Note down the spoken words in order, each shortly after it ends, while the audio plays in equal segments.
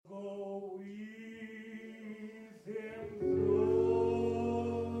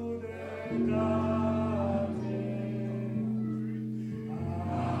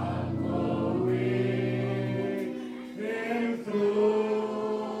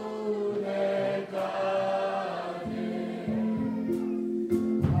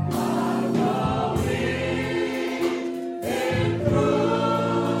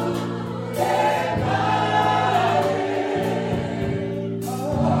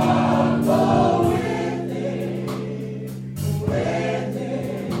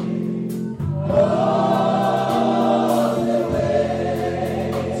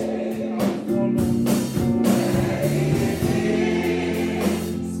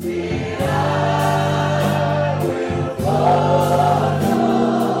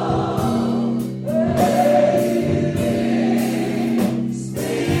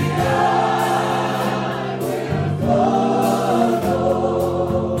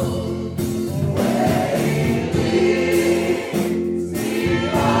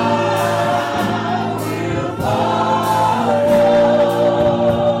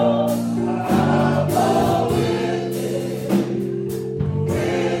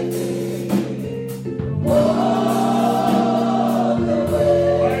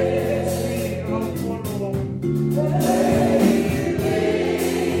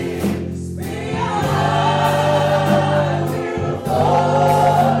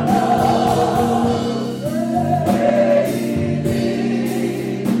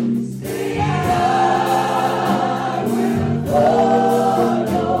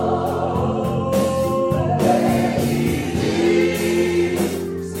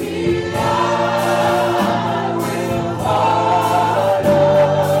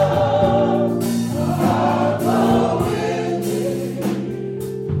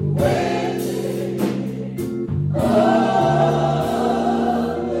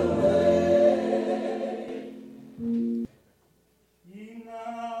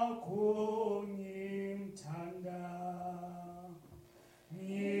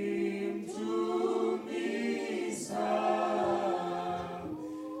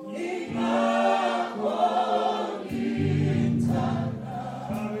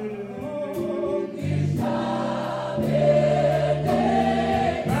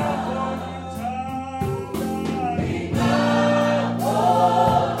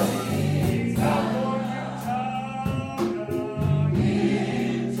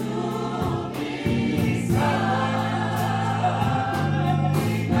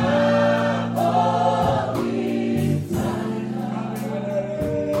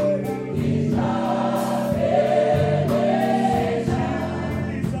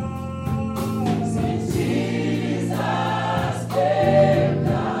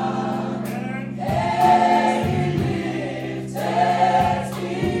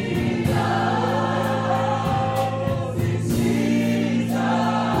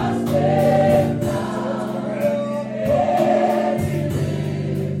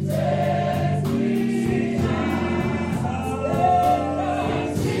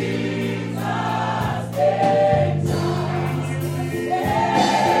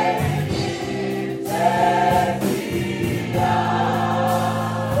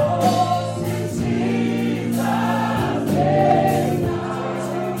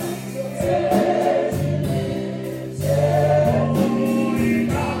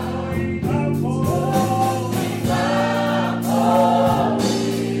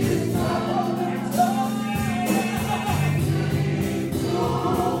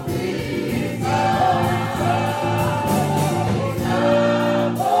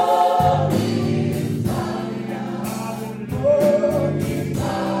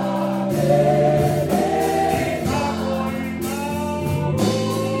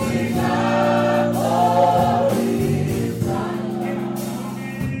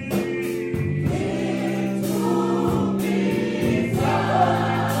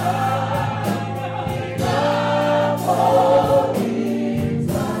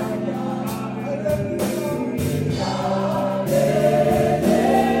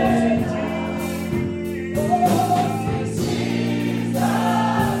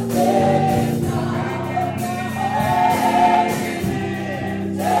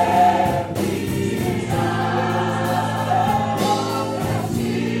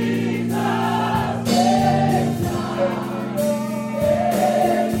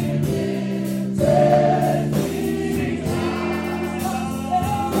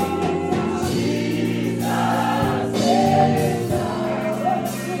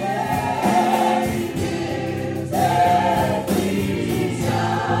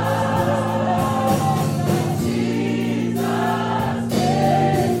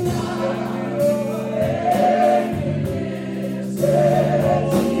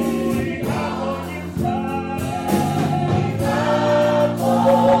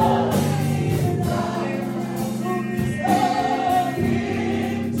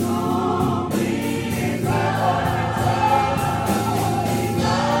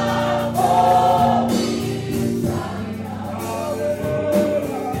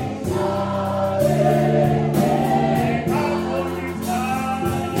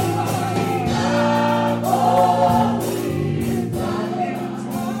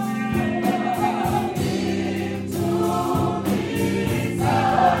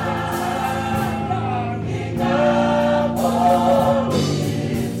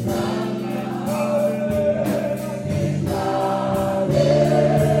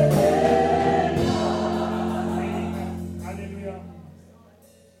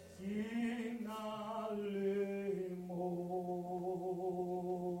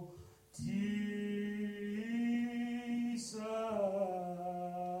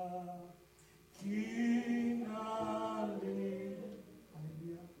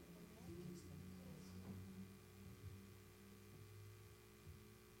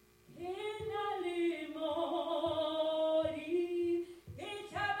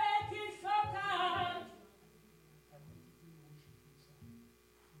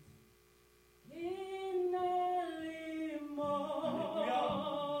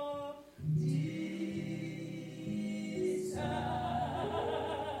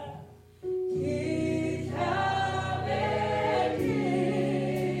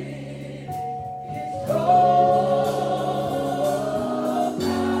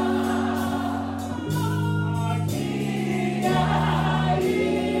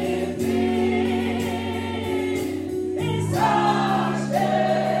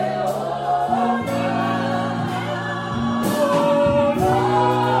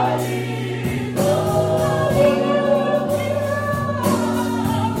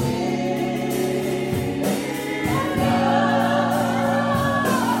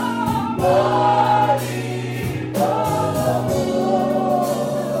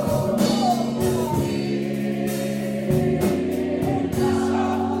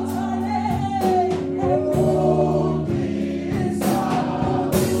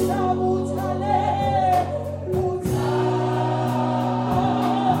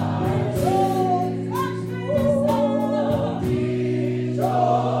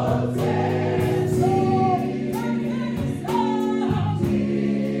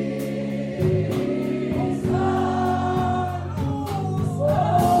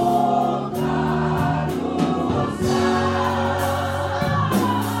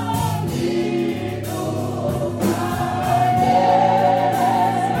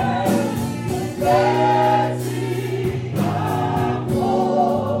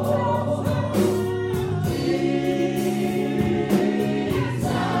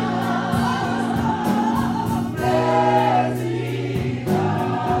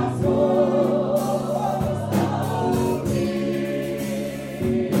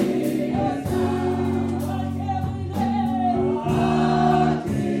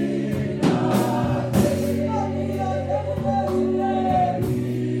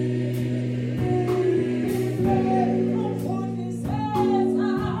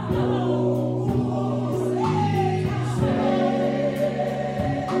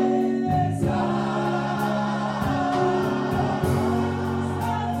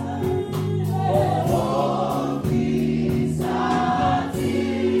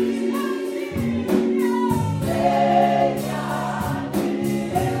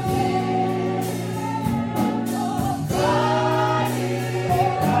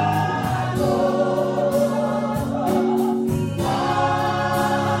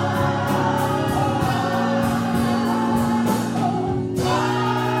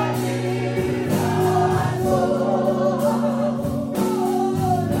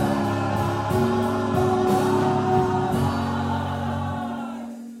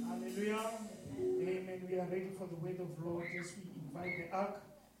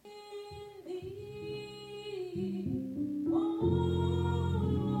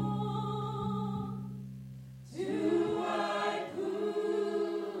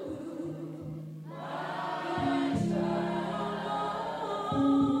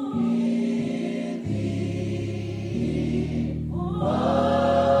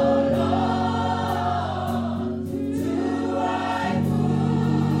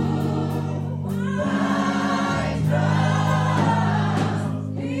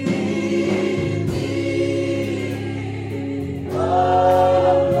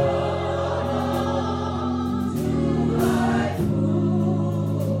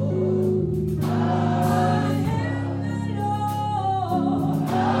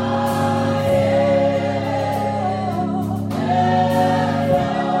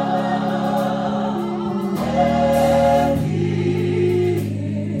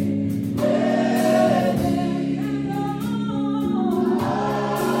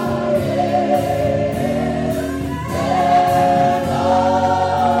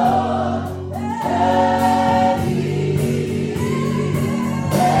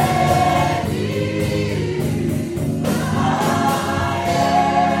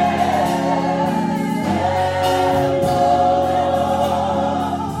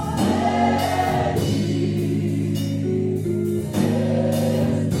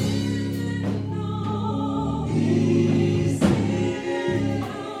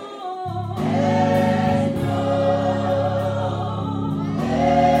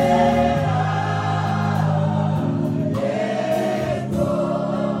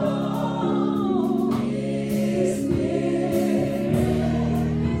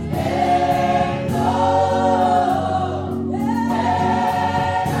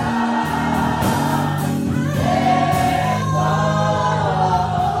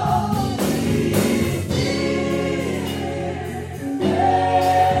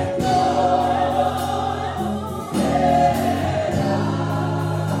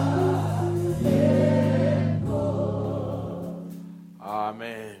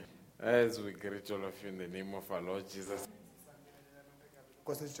all of you in the name of our Lord Jesus.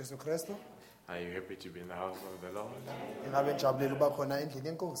 Are you happy to be in the house of the Lord?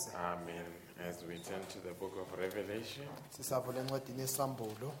 Amen. As we turn to the book of Revelation,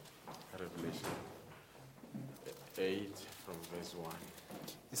 Revelation 8 from verse 1.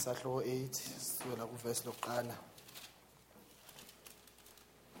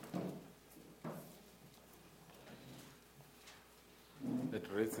 It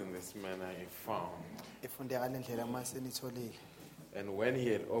reads in this manner, he found. And when he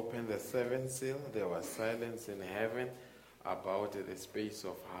had opened the seventh seal, there was silence in heaven about the space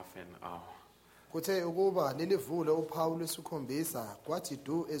of half an hour.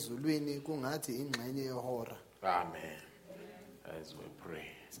 Amen. As we pray.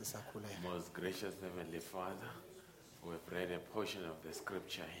 Most gracious Heavenly Father, we've read a portion of the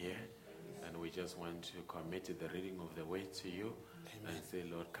scripture here, and we just want to commit the reading of the word to you. Amen. And say,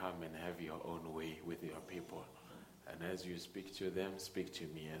 Lord, come and have your own way with your people. And as you speak to them, speak to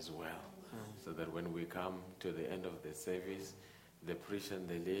me as well. So that when we come to the end of the service, the priest and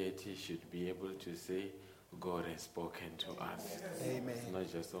the laity should be able to say, God has spoken to us. Amen. It's not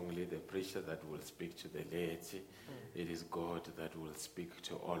just only the preacher that will speak to the laity. It is God that will speak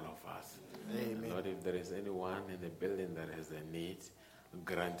to all of us. Amen. Lord, if there is anyone in the building that has a need,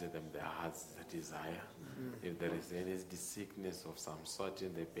 grant them their heart's desire. If there is any sickness of some sort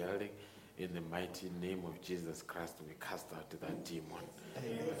in the building, in the mighty name of Jesus Christ, we cast out that demon.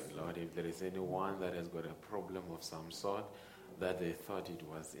 Amen. Lord, if there is anyone that has got a problem of some sort, that they thought it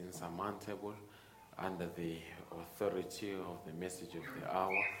was insurmountable, under the authority of the message of the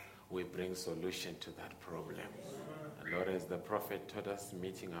hour, we bring solution to that problem. And Lord, as the prophet taught us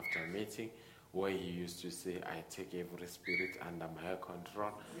meeting after meeting, where he used to say, I take every spirit under my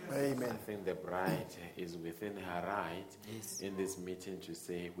control. Amen. I think the bride is within her right in this meeting to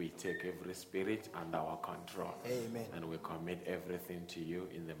say, we take every spirit under our control. Amen. And we commit everything to you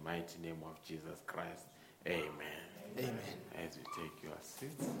in the mighty name of Jesus Christ. Amen. Amen. As you take your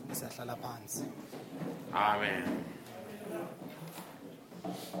seats. Siyahlala phansi. Amen.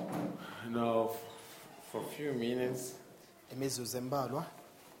 Now, for a few minutes, Imizuzu embalwa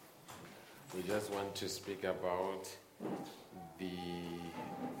we just want to speak about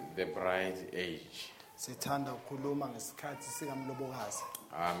the bride age. sithanda ukukhuluma ngesikhathi sikamlobokazi.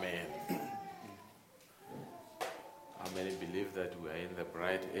 Amen. How many believe that we are in the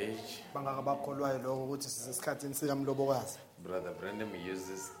bride age? Bangaka bakholwayo lokho ukuthi sisesikhathini sikamlobokazi. Brother Brandon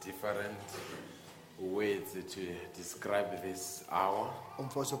uses different words to describe this hour.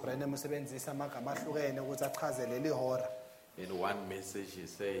 Umfowethu Brandon usebenzisa amagama ahlukene ukuthi achaze leli hora. In one message he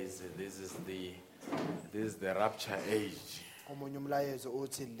says this is the rapture age. Omunye umlayezo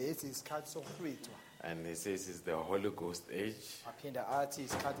uthi lesi isikhathi sokuhlwithwa. And he says it's the Holy Ghost age. Aphinda athi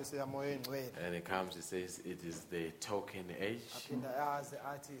isikhathi sikamoya engcwele. And he comes, he says it is the token age. Aphinda aze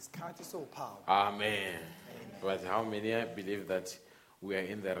athi isikhathi sophawu. Amen. But how many believe that we are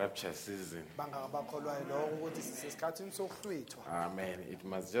in the rapture season? Bangaka bakholwayo lokho ukuthi sisesikhathini sokuhlwithwa. Amen. It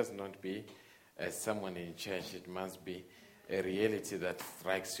must just not be as someone in church. It must be a reality that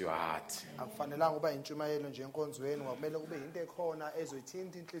strikes your heart. Akufanelanga uba intshumayelo nje enkonzweni, kumele kube into ekhona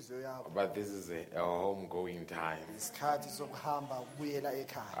ezoyithinta inhliziyo yakho. But this is a home-going time. Isikhathi sokuhamba ukubuyela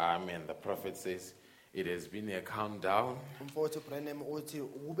ekhaya. Amen. The prophet says it has been a countdown, Umfowethu Branham uthi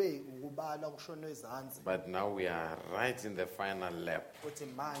kube ukubala kushona ezantsi. but now we are right in the final lap. Uthi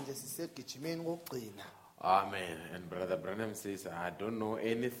manje sisegijimeni kokugcina. Amen. And Brother Branham says, I don't know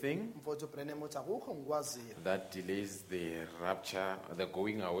anything Umfowethu Branham uthi akukho ngikwaziyo that delays the rapture, the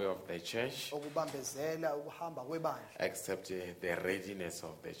going away of the church, okubambezela ukuhamba kwebandla except the readiness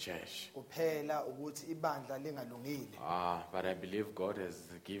of the church. kuphela ukuthi ibandla lingalungile. But I believe God has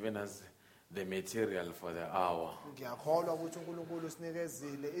given us the material for the hour. Ngiyakholwa ukuthi uNkulunkulu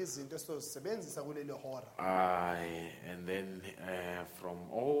usinikezile izinto esizosebenzisa kuleli hora. And then from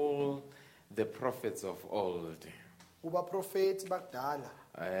all the prophets of old, Kuba prophets bakudala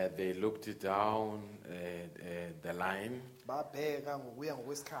they looked down the line babheka ngokuya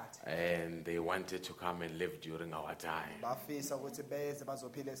ngokwesikhathi. and they wanted to come and live during our time. Bafisa ukuthi beze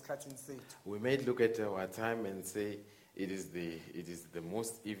bazophila esikhathini sethu. We may look at our time and say it is the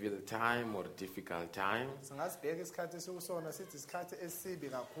most evil time or difficult time. Singasibheka isikhathi esikusona sithi isikhathi esibi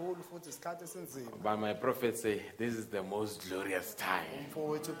kakhulu futhi isikhathi esinzima. But my prophet say this is the most glorious time.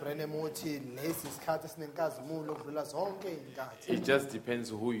 Umfowethu Branham uthi lesi isikhathi sinenkazimulo ukudlula zonke izinkathi. It just depends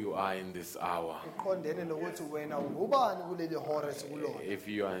who you are in this hour. Uqondene nokuthi wena ungubani kuleli hora esikulona. If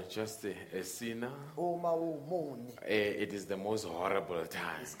you are just a sinner, Uma uwumoni it is the most horrible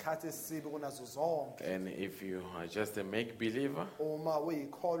time. isikhathi esibi kunazo zonke. And if you are just a make-believer, Uma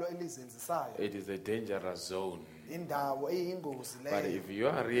uyikholo elizenzisayo it is a dangerous zone. indawo eyingozi But leyo. if you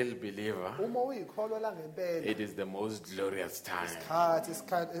are a real believer, Uma uyikholo langempela it is the most glorious time. isikhathi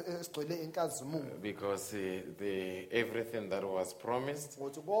esigcwele inkazimulo. Because everything that was promised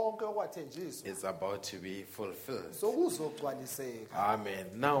Ukuthi konke okwathenjiswa is about to be fulfilled. sokuzogcwaliseka. Amen.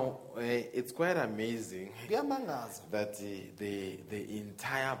 Now, it's quite amazing Kuyamangaza that the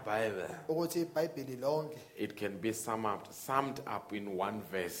entire Bible, ukuthi iBhayibheli lonke it can be summed up in one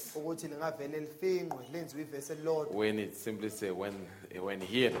verse. ukuthi lingavele lifinqwe lenziwe ivesi elilodwa. When it simply says, when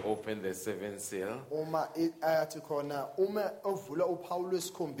he had opened the seventh seal, Uma athi khona uma ovula uphawu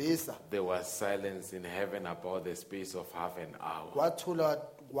lwesikhombisa there was silence in heaven about the space of half an hour. kwathula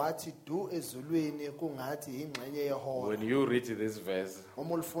kwathi du ezulwini kungathi ingxenye yehora. When you read this verse,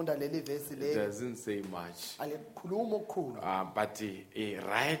 Uma ulifunda leli vesi it leli doesn't say much. alikhuluma okukhulu But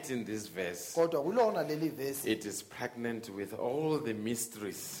right in this verse, kodwa kulona leli vesi it is pregnant with all the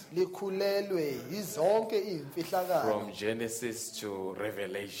mysteries likhulelwe yizonke izimfihlakalo from Genesis to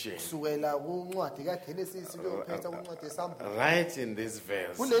Revelation. kusukela kuncwadi kaGenesis kuyophetha kuncwadi yesambulo. Right in this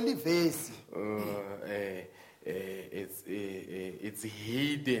verse, Kuleli vesi it's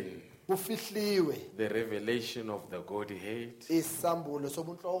hidden kufihliwe the revelation of the Godhead, isambulo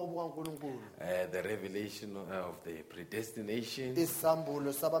sobunhloko bukaNkulunkulu, the revelation of the predestination.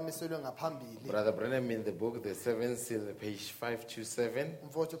 isambulo sabamiselwe ngaphambili. Brother Branham in the book The Seventh Seal, page 527,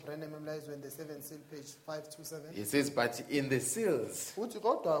 Umfowethu Branham emlayezweni the 7th seal page 527 he says, but in the seals, uthi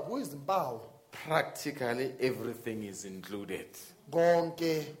kodwa kuyizimpawu practically everything is included.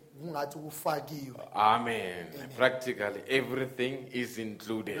 konke kungathi kufakiwe Amen. Practically everything is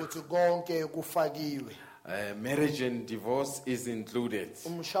included. ukuthi konke kufakiwe. Marriage and divorce is included.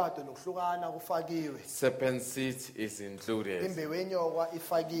 Umshado nokuhlukana kufakiwe. Serpent seed is included. Imbewu yenyokwa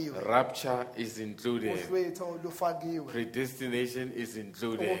ifakiwe. Rapture is included. Uhlwetho lufakiwe. Predestination is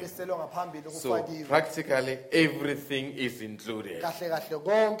included. Ukumiselwa ngaphambili So kufakiwe. practically everything is included. Kahle kahle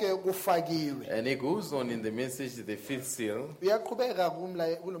konke kufakiwe. And it goes on in the message, the fifth seal, Uyaqhubeka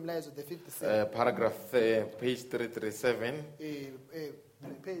kulomlayezo the 5th seal. paragraph page 337.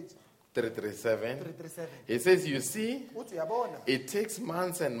 Page 337. 337. It says, you see, Uthi uyabona it takes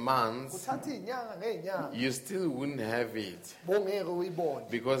months and months, kuthatha izinyanga ngeenyanga you still wouldn't have it. bongeke uyibone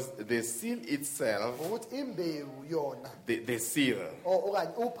Because the seal itself, ukuthi imbewu yona the seal,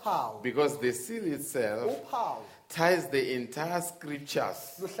 okanye uphawu because the seal itself uphawu ties the entire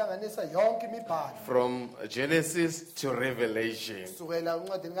scriptures luhlanganisa yonke imibhalo from Genesis to Revelation. kusukela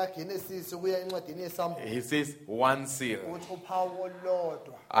encwadini kaGenesis ukuya encwadini yeSambulo He says one seal. uthi uphawu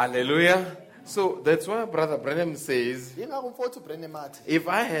olulodwa. Hallelujah. So that's why Brother Branham says, Ingakho umfowethu uBrenham athi if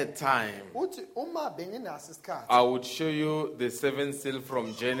I had time, uthi uma benginaso isikhathi I would show you the seventh seal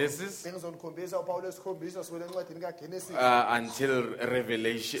from Genesis bengizonikhombisa uphawu lesikhombisa kusukela encwadini kaGenesis until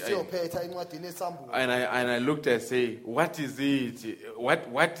Revelation. siyophetha encwadini yeSambulo. And I looked and say, what is it?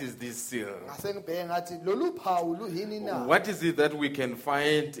 What is this seal? Ngase ngibheke ngathi lolu phawu luyini na? What is it that we can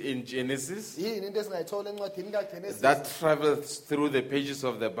find in Genesis Yini into esingayithola encwadini kaGenesis that travels through the pages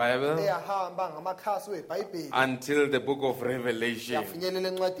of the Bible eyahamba ngamakhasi weBhayibheli until the book of Revelation? yafinyelela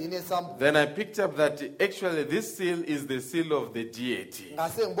encwadini yeSambulo. Then I picked up that actually this seal is the seal of the deity.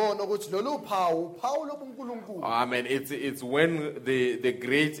 Ngase ngibona ukuthi lolu phawu uphawu lobuNkulunkulu. Amen. It's when the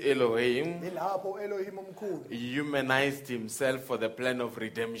great Elohim Ilapho Elohim omkhulu humanized himself for the plan of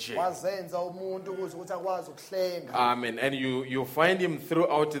redemption. wazenza umuntu ukuze ukuthi akwazi ukuhlenga. Amen. And you find him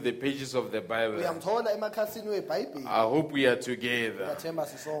throughout the pages of the Bible. Uyamthola emakhasini weBhayibheli. I hope we are together. Yathemba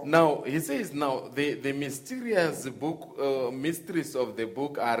sisonke. Now, he says now the mysterious book, mysteries of the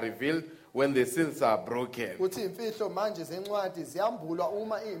book are revealed when the seals are broken. Uthi imfihlo manje zencwadi ziyambulwa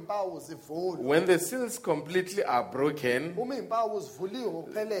uma izimpawu zivulwa. When the seals completely are broken, Uma izimpawu zivuliwe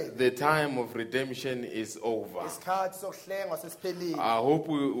ngokuphelele the time of redemption is over. isikhathi sokuhlengwa sesiphelile. I hope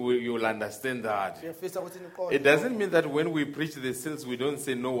you'll understand that. Ngiyafisa ukuthi niqonde. It doesn't mean that when we preach the seals, we don't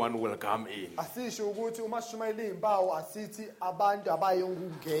say no one will come in. Asisho ukuthi uma sishumayela izimpawu asithi abantu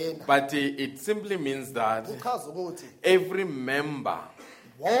abayongungena. But it simply means that Kuchaza ukuthi every member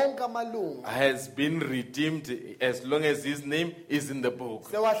wonke amalungu has been redeemed as long as his name is in the book.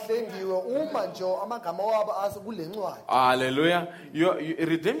 sewahlengiwe uma nje amagama wabo kule ncwadi. Hallelujah. Your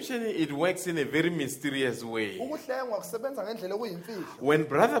redemption, it works in a very mysterious way. Ukuhlengwa kusebenza ngendlela okuyimfihlo. When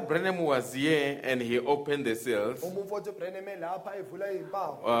Brother Branham was here and he opened the seals, Uma umfowethu uBrenham lapha evula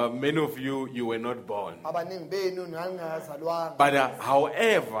izimpawu many of you were not born. abaningi benu ngangazalwanga. But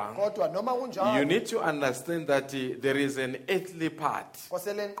however, Kodwa noma you kunjalo need to understand that there is an earthly part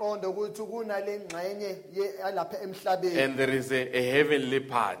kwasele nqondo ukuthi kunale ngxenye yalapha emhlabeni and there is a heavenly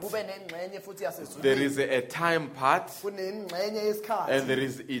part. kube nengxenye futhi There yasezulwini is a time part kunengxenye and yesikhathi there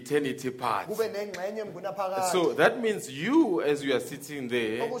is eternity part. kube nengxenye emgunaphakade. So that means you, as you are sitting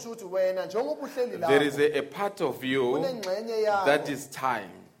there, Okusho ukuthi wena njengoba uhleli there is lapho a part of you kunengxenye yakho that is time,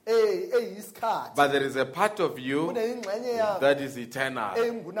 eyisikhathi but there is a part of you kunengxenye yakho that is eternal,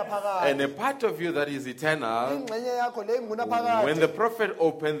 engunaphakade and a part of you that is eternal. ingxenye yakho le When the engunaphakade. prophet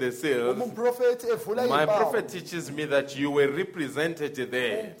opened the seals, Uma umprofethi evula my izimpawu prophet teaches me that you were represented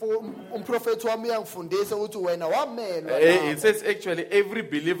there. umprofethi wami uyangifundisa ukuthi wena wamelwa It lapho. says actually every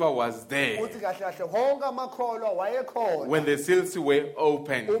believer was there Uthi kahle kahle wonke amakholwa wayekhona when the seals were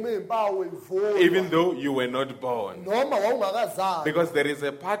opened, uma izimpawu ivulwa even though you were not born. noma wawungakazalwa Because there is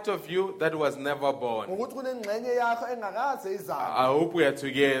a part of you that was never born. ukuthi kunengxenye yakho engakaze izalwe I hope we are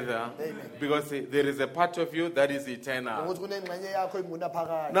together Amen. because there is a part of you that is eternal. ukuthi kunengxenye yakho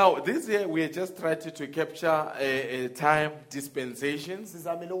engunaphakade. Now, this year we just tried to capture time dispensations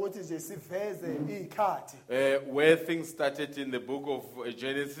Sizamile ukuthi nje siveze izikhathi where things started in the book of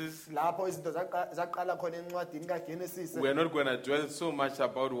Genesis. lapho izinto zaqala khona encwadini kaGenesis. We are not going to dwell so much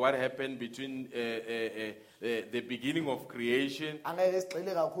about what happened between the beginning of creation, Angeke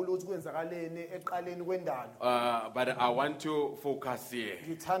sigxile kakhulu ukuthi kwenzakaleni eqaleni kwendalo. but I want to focus here.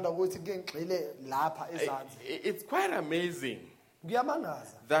 Ngithanda ukuthi ke ngixile lapha ezansi. It's quite amazing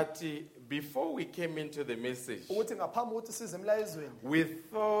Kuyamangaza that before we came into the message, ukuthi ngaphambi ukuthi size emlayezweni we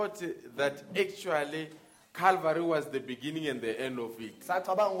thought that actually Calvary was the beginning and the end of it.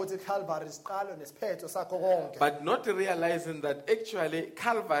 Sacabanga ukuthi iCalvary isiqalo nesiphetho sakho konke. But not realizing that actually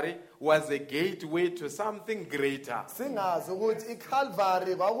Calvary was a gateway to something greater. Singazi ukuthi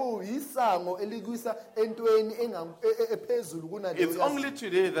iCalvary kwakuyisango elikwisa entweni ephezulu kunaleyo. It's only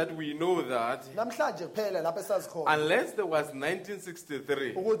today that we know that Namhlanje kuphela lapho esazikhona. unless there was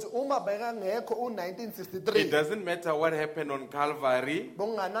 1963, Ukuthi uma bekangekho u1963 it doesn't matter what happened on Calvary,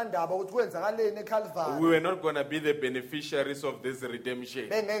 bonganandaba ukuthi kwenzakaleni we eCalvary. were not going to be the beneficiaries of this redemption.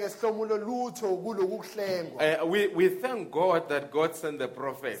 Bengeke sihlomulo lutho kuloku kuhlengwa. We thank God that God sent the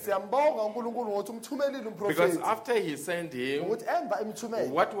prophet. Siyambonga uNkulunkulu ngokuthi umthumelile Because umprofeti. after he sent him, Ukuthi emva emthumele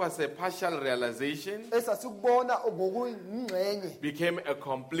what was a partial realization esasikubona ngokuyingxenye became a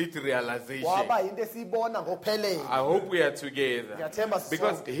complete realization. waba into esiyibona ngokuphelele. I hope we are together. Ngiyathemba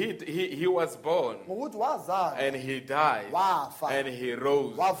Because sisonke. he was born Ngokuthi wazalwa and he died wafa and he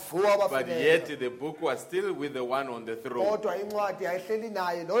rose. wavuka But wafinyelela. yet the book was still with the one on the throne. Kodwa incwadi yayihleli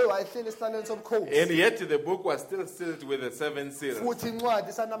naye loyo wayehleli esihlalweni sobukhosi. And yet the book was still sealed with the seven seals. Futhi incwadi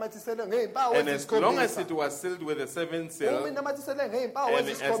isanamathiselwe ngeimpawu And as long as ezisikhombisa. it was sealed with the seven Uma seals, inamathiselwe ngeimpawu and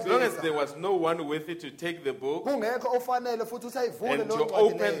as long as there ezisikhombisa. was no one with it to take the book Kungekho ofanele futhi ukuthi ayivule and lo to ncwadi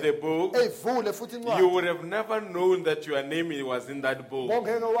open the leyo. book, Eyivule futhi you incwadi. would have never known that your name was in that book.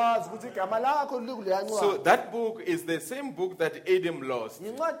 Bongeke wazi ukuthi igama lakho likuleya So ncwadi. that book is the same book that Adam lost,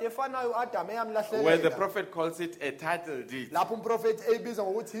 Incwadi efanayo uAdam where the eyamlahlelela. prophet calls it a title deed. Lapho umprofeti eyibiza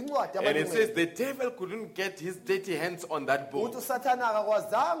ngokuthi incwadi And it says yamalungelo. the devil couldn't get his dirty hands on that book. Uthi uSathana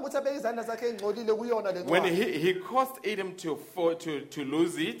akakwazanga ukuthi abeke izandla zakhe engcolile kuyona le When ncwadi. he caused Adam to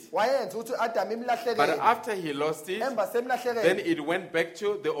lose it, Wayenza ukuthi uAdam but imlahlekele. after he lost it, Emva then semlahlekele it went back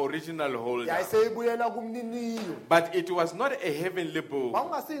to the original holder. yayiseyibuyela kumniniyo. But it was not a heavenly book,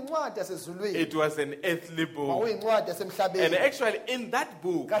 Kwakungasiyincwadi yasezulwini. it was an earthly book. Kwakuyincwadi And yasemhlabeni. actually, in that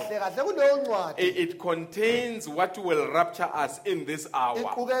book, Kahle kahle kuleyo ncwadi it contains what will rapture us in this hour.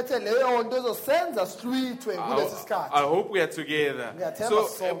 iqukethe leyo nto ezosenza sihlwithwe kulesi I sikhathi. hope we are together. Ngiyathemba So,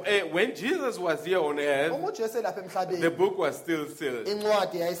 sonke. when Jesus was here on earth, Uma uJesu lapha the emhlabeni book was still sealed.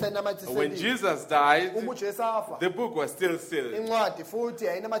 incwadi When yayisenamathiselwe. Jesus died, Uma uJesu afa the book was still sealed. incwadi futhi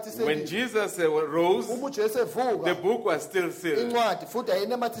When yayinamathiselwe. Jesus rose, Uma uJesu the evuka book was still sealed. incwadi futhi And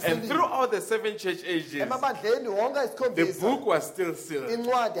yayinamathiselwe. throughout the seven church ages, Emabandleni wonke the isikhombisa book was still sealed.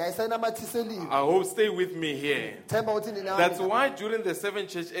 incwadi yayisenamathiselwe. I hope stay with me here. Themba ukuthi nina. That's why during the seven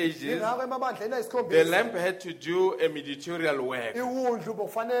church ages, Ingakho emabandleni the ayisikhombisa lamp had to do a mediatorial work. iwundlu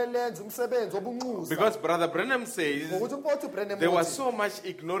bokufanele lenze umsebenzi obunxusa. Because Brother Branham says Ngokuthi umphathi uBrenham there was uthi, so much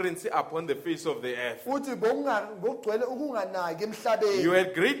ignorance upon the face of the earth. uthi bokugcwele ukunganaki emhlabeni. You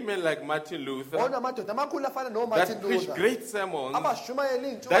had great men like Martin Luther Bona amadoda amakhulu afana noMartin that preached Luther great sermons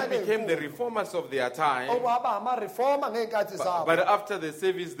abashumayela that iy'ntshumayelo became the ey'nkulu. reformers of their time. Okwaba ama-reformer ngey'nkathi zabo. But after the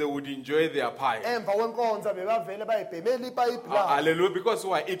service, they would enjoy their pie. Emva kwenkonza bebavele bayibhemela ipayipi labo. Hallelujah. Because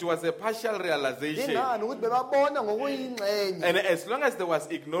why? It was a partial realization. Ingani ukuthi bebabona ngokuyingxenye. And as long as there was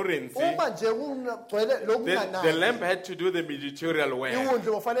ignorance, Uma nje kugcwele then the lokunganaki lamp had to do the mediatorial work.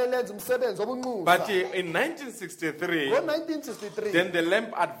 iwundlu bofanele lenze umsebenzi obunxusa. But in 1963, Ngo-1963 then the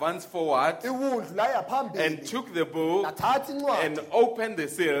lamp advanced forward iwundlu laya and phambili took the book lathatha and incwadi opened the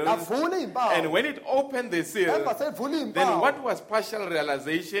seals. lavula And iy'mpawu. when it opened the seal, Emva sevula then iy'mpawu what was partial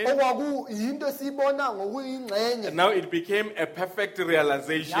realization, okwakuyinto esiyibona ngokuyingxenye now it became a perfect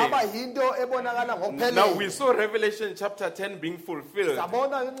realization. yaba yinto ebonakala Now ngokuphelele. we saw Revelation chapter 10 being fulfilled.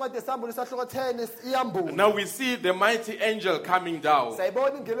 Sabona incwadi esambulu isahluko 10 iyambula. Now we see the mighty angel coming down.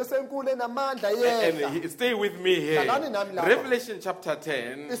 Sayibona ingelosi enkulu enamandla And yehla. stay with me here. Hlalani nami lapha. Revelation chapter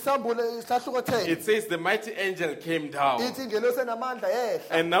 10, Isambulu isahluko 10 it says the mighty angel came down. ithi ingelosi enamandla yehla.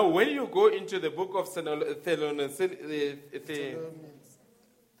 And now when you go into the book of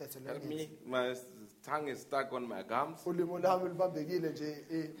help me, my tongue is stuck on my gums. Ulimi lami libambekile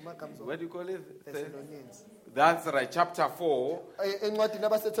nje magams. What do you call it? Thessalonians. That's right, chapter 4. Encwadini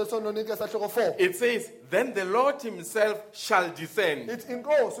abaseThessalonike isahluko 4 It says, then the Lord himself shall descend. ithi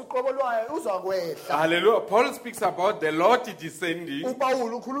inkosi uqobo lwayo uzakwehla. Hallelujah. Paul speaks about the Lord descending.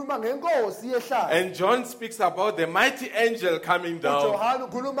 uPawulu ukhuluma ngenkosi yehlayo. And John speaks about the mighty angel coming down. uJohane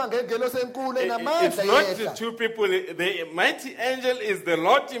ukhuluma ngengelosi enkulu It's enamandla not yehla. the two people. The mighty angel is the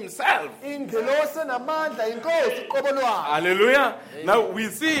Lord himself. Ingelosi enamandla inkosi uqobo lwayo. Hallelujah. Now we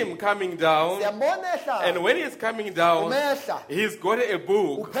see him coming down. Siyambona ehlayo. And when he's coming down, umehla he's got a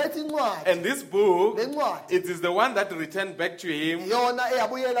book. uphethe incwadi And this book, le ncwadi it is the one that returned back to him. iyona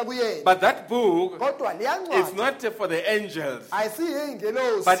eyabuyela kuyena But that book, kodwa leya it's ncwadi not for the angels,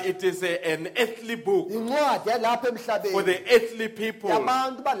 ayisiyey'ngelosi but it is an earthly book incwadi yalapha for emhlabeni the earthly people.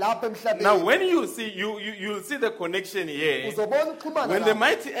 yabantu balapha Now, emhlabeni when you see, you'll see the connection here. uzobona ukuxhumana When the lapho.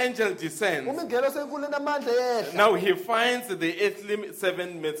 mighty angel descends, uma ingelosi enkulu enamandla yehla now he finds the earthly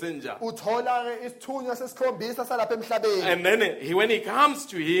seven messenger. uthola-ke isithunywa sesikhombisa salapha emhlabeni And then when he comes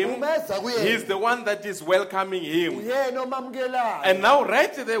to him, umeza he's kuyena the one that is welcoming him. uyena omamukelayo And now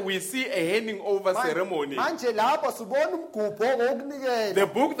right there we see a handing over ceremony. manje lapho sibona umgubho wokunikela The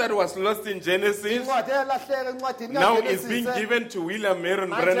book that was lost in Genesis incwadi eyalahleka encwadini now is being kaGenesise. given to William Marion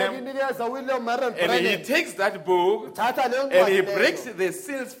manje Branham. inikeza William Marion And he Branham takes that book thatha leyo and he ncwadi breaks leyo, the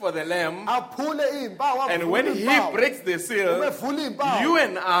seals for the lamb. aphule iy'mpawu And avule when he iy'mpawu. breaks the seal, umevula iy'mpawu you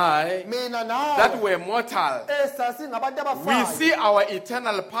and I mina that nawe were mortal, esasingabantu we abafayo see our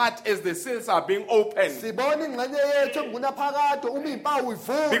eternal part as the seals are being opened. sibona ingxenye yethu engunaphakade uma iy'mpawu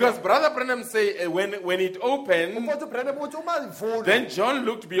ivulwa Because Brother Branham say when it opened, umfowethu uBrenham uthi uma ivulwa then John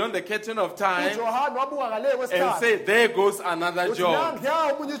looked beyond the curtain of time uJohane wabuka ngale and kwesikhathi said, there goes another uthi John.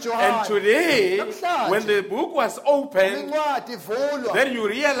 nanguya omunye And uJohane today, Namhlanje. when the book was opened, incwadi ivulwa then you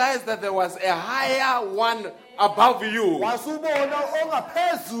realize that there was a higher one above you. wasubona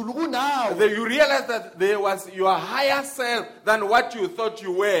ongaphezulu kunawe That you realize that there was your higher self than what you thought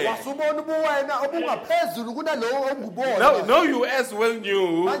you were. wasubona ubuwena obungaphezulu kunalowo Now, ongubona now you as well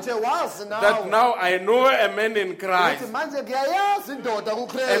knew manje wazi that nawe now I know a man in ukuthi Christ. manje ngiyayazi indoda And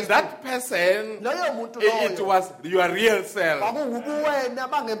kuKristu that person, loyo muntu it loyo was your real self. kwakungubuwena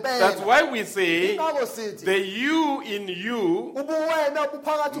That's bangempela why we say ingako sithi the you in you ubuwena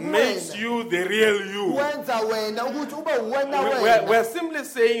obuphakathi makes kuwena you the real you. wenza wena ukuthi ube uwena We're wena simply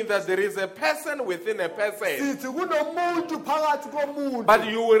saying that there is a person within a person. sithi kunomuntu phakathi komuntu But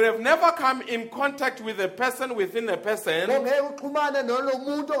you would have never come in contact with a person within a person ongeke uxhumane nalo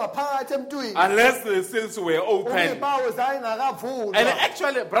muntu ongaphakathi emntwini unless the seals were open. iy'mpawu And zayingakavulwa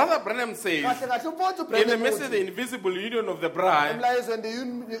actually, Brother Branham says, kahle kahle umfowethu in the uBrenham message, uthi, The Invisible Union of the Bride,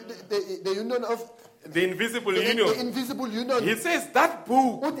 emlayezweni the union of the Invisible the Union, invisible union he says that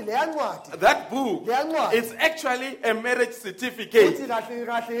book, uthi leya ncwadi that book, is actually a marriage certificate. uthi kahle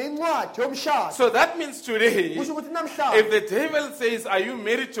kahle incwadi yomshado So that means today, kusho ukuthi if namhlanje the devil says, are you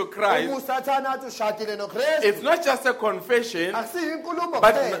married to Christ? usathane athi ushadile noKristu It's not just a confession, akusiyo inkulumo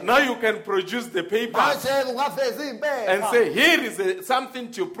but kuphela now you can produce the papers manje ungaveza and iy'mpepha say, here is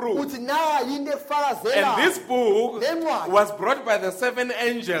something to prove. uthi nayi into And ekufakazelayo this book Lencwadi. was brought by the seven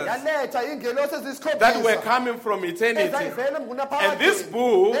angels yaletha iy'ngelosi that were eziyisikhombisa coming from eternity. ezayivela And ngunaphakathi this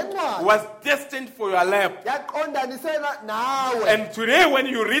book Lencwadi. was destined for your lap. yaqondanisela nawe And today, when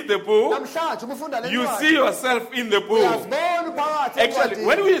you read the book, namhlanje uma ufunda le you ncwadi, see yourself in the book. uyazibona uphakathi Actually, encwadini.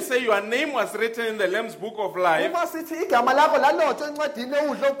 when we say your name was written in the Lamb's Book of Life, uma sithi igama lakho lalotshwa encwadini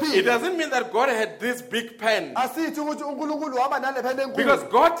ewudla it ophila doesn't mean that God had this big pen. asithi ukuthi unkulunkulu waba nale phela Because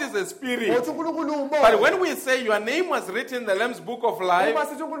enkulu God is a spirit. uthi unkulunkulu But umoya when we say your name was written in the Lamb's Book of uma Life,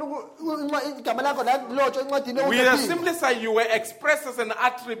 sithi igama lakho lalotshwa encwadini we ewudla are ophila simply saying you were expressed as an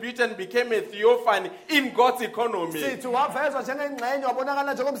attribute and became a theophany in God's economy. sithi wavezwa njengengxenye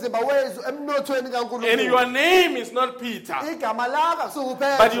wabonakala njengomzimba wethu emnothweni And kankulunkulu your name is not Peter, igama lakho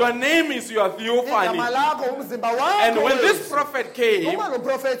akusukuphela but your name is your igama theophany. lakho umzimba And wakho when this wethu. prophet came uma lo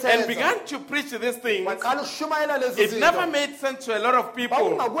prophet and began to preach these things, waqala ukushumayela lezi it never made sense to a lot of people.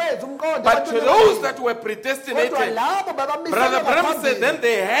 bakungakwenzi umqondo But to ebantwini those abaningi. that were Kodwa predestinated, labo babamisele Brother Branham said, ngaphambili. then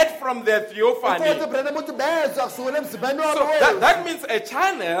they heard from their theophany. Mfowethu Branham uthi bezwa kusukela emzimbeni So wabo wethu. that means a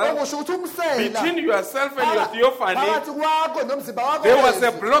channel Okusho ukuthi umsela between yourself and your theophany. phakathi kwakho nomzimba wakho There was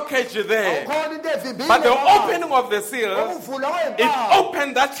a wethu. blockage there. Awukhona into evimbile But the lapho. opening of the seal, Ukuvulwa it kwempawu.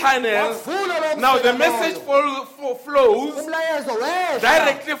 opened that channel. Wavula lowo Now the msela message loyo. flows Umlayezo wehla.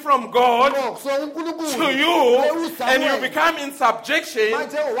 directly from God Kusuka kuNkulunkulu. to you, Wewuza and you wena. become in subjection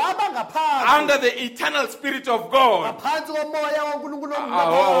Manje waba ngaphansi. under the eternal Spirit of God. Ngaphansi komoya kaNkulunkulu I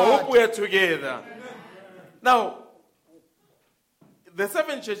hope omphakathi. we're together. Now, the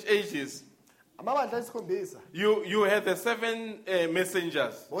seven church ages, Amabandla esikhombisa. you had the seven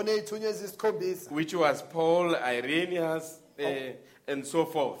messengers, Bona izithunywa ezisikhombisa. which was Paul, Irenaeus, and so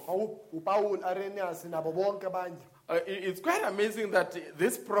forth. uPaul, Arrhenius nabo bonke abanye. It's quite amazing that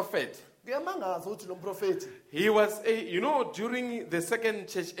this prophet, Kuyamangaza ukuthi lo mprofethi he was, during the second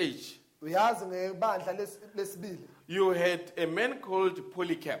church age, uyazi ngebandla lesibili. you had a man called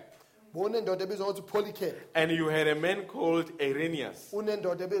Polycarp. unendoda ebizwa ukuthi Polycarp, and you had a man called Irenaeus.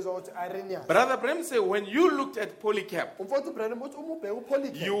 unendoda ebizwa ukuthi Irenaeus. Brother Branham said, when you looked at Polycarp, Umfowethu Branham uthi uma ubheka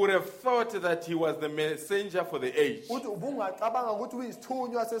uPolycarp, you would have thought that he was the messenger for the age. uthi ubungacabanga ukuthi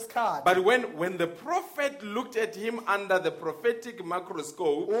uyisithunywa sesikhathi. But when the prophet looked at him under the prophetic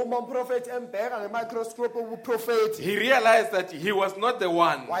microscope, Uma umprofethi embheka ngemicroscope ubuprofethi, he realized that he was not the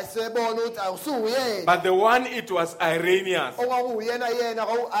one, wayesebona ukuthi awusuyena, but the one, it was Irenaeus. okwakuyena yena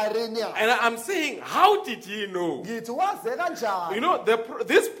kwaku-Irenaeus. And I'm saying, how did he know? Ngithi waze kanjani You know,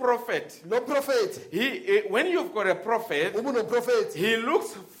 this prophet, lo profethi? when you've got a prophet, Uma unomprofethi he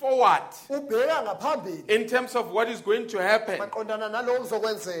looks forward ubheka ngaphambili in terms of what is going to happen. maqondana nalokho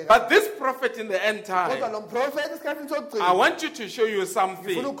kuzokwenzeka. But this prophet in the end Kodwa time, lo mprofethi esikhathini I sokugcina want you to show you ufuna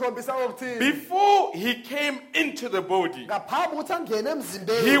something. ukukhombisa okuthile. Before he came into the body, Ngaphambi ukuthi angene he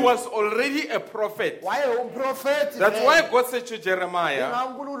emzimbeni was already a prophet. wayewumprofethi. That's why God said to Jeremiah,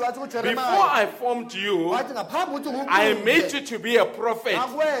 uNkulunkulu wathi before kuJeremiah, I formed you, wathi ngaphambi ukuthi I made ngikukhulule, you to be a prophet.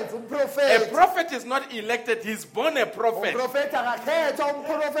 ngakwenza A umprofethi. prophet is not elected, he's born a prophet. Umprofethi akakhethwa,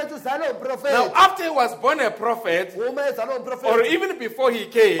 umprofethi uzalwa Now, umprofethi. after he was born a prophet, Uma ezalwa or umprofethi, even before he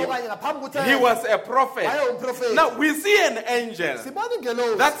came, okanye ngaphambi ukuthi he was a prophet. wayewumprofethi. Now, we see an angel Sibona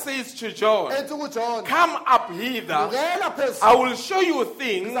ingelosi that says to John, ethi kuJona, come up hither, "Ungena phezulu, I will show you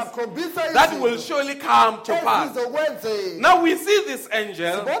things ngizakukhombisa that will izinto surely come to pass. ezizokwenzeka." Now we see this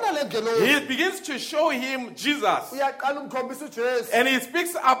angel, Sibona le ngelosi, he begins to show him Jesus. uyaqala umkhombisa uJesu, And he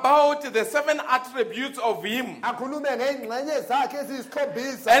speaks about the 7 attributes of him. akhulume ngey'ngxenye zakhe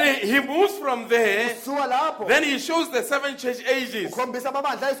eziyisikhombisa. And he moves from there. Suka lapho Then he shows the 7 church ages. ukhombisa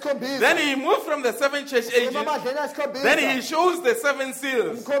amabandla ayisikhombisa, Then he moves from the 7 church ages. emabandleni ayisikhombisa, Then he shows the 7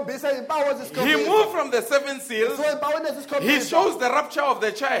 seals. ukhombisa iy'mpawu He ezisikhombisa. moved from the 7 seals. So ey'mpawini He ezisikhombisa, shows the rapture of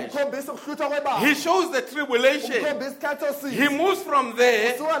the church. ukhombisa ukuhluthwa kwebandla, He shows the tribulation. ukhombisa isikhathi He osini, moves from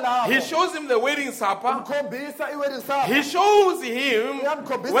there. He shows him the wedding supper. ukhombisa iwedding supper. He shows him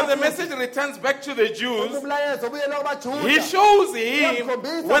when the message returns back to the Jews. Umlayezo ubuyela kwabaJuda. He shows him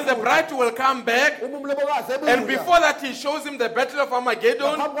when the bride will come back. Uma umlobokazi ebuya. And before that, he shows him the battle of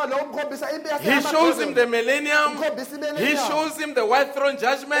Armageddon. Ngaphambi kwalokho ukhombisa impi He yaseHamageddon. shows him the millennium. Ukhombisa imillennium. He shows him the white throne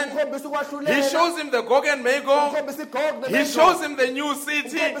judgment. Ukhombisa ukwahlulela. He shows him the Gog and Magog. Ukhombisa iGog He neMagog. shows him the new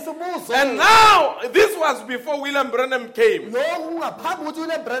city. Ukhombisa umuzo. And now, this was before William Branham came. Lokhu kungaphambi ukuthi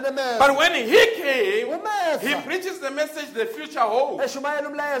uLe Branham eze. But when he came, Umeza. he preaches the message the future holds. Eshumayela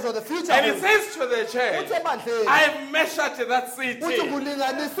umlayezo the future. And he says to the church, uthi ebandleni, I have measured that uthi city.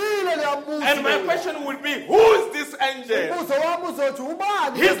 kulinganisile leya mbuzi. And my question would be, who is this angel? Umbuzo wami uzothi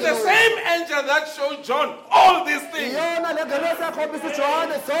ubani? He's the same angel that showed John all these things. Iyona le ngelosi yakhombisa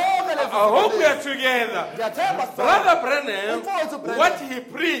uJohane zonke lezi I hope we zinto. are together. Ngiyathemba sibona. Brother Branham, Umfowethu Branham, what he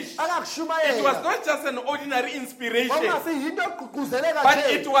preached, akakushumayela. it was not just an ordinary inspiration, Kwakungasiyinto egqugquzeleka but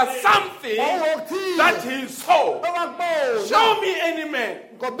nje. it was something Kwakungokuthile. that he saw. Ongakuboni. Show me any man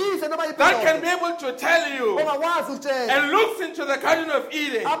Ngobise noma that yiphi can be able to tell you ongakwazi ukutshela. and looks into the Garden of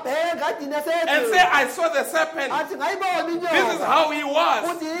Eden Abheke engadini and say, yasedeni. I saw the serpent. Athi ngayibona This is inyoka. how he was.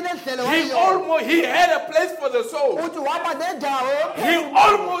 Uthi yile ndlela wayo. He had a place for the soul. Uthi waba nendawo. He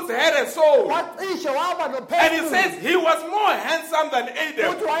almost had a soul. Wacishe waba And he nophezulu. says he was more handsome than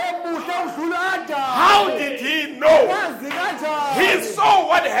Adam. Uthi wayemuhle udlula Adamu. How did he know? Wazi kanjani? He saw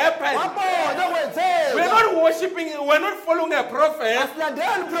what happened. Wabona okwenzeka. We're not worshiping, we're not following a prophet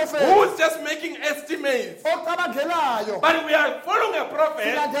Asilandeli uprofethi. who's just making estimates. Ocabangelayo. But we are following a prophet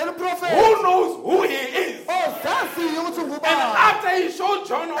Silandela uprofethi. who knows who he is. Ozaziyo ukuthi And ungubani. after he showed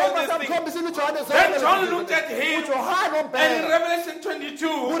John all these things, Ebasamkhombisile uJohane zonke then lezi John zinto. looked at him, uJohane and in ombheka. Revelation 22,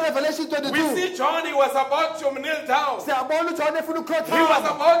 KuRevelation we 22. see John, he was about to kneel down. Siyabona uJohane efuna He was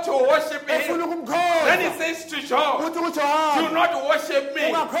ukukhothama. about to worship Efuna him. ukumkhonza. Then he says to John, Uthi do kuJohane, not worship me.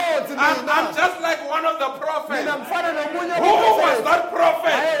 ungakhonzi I'm mina. just like one of the prophets. Mina ngifana nomunye Who was umprofethi. that prophet?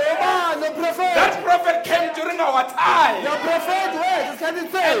 Ubani lo profethi? That prophet came during our time. Lo profethi wethu isikhathi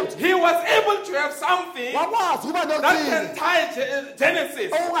sethu. He was able to have something Wakwazi ukuba that nokuthini. can tie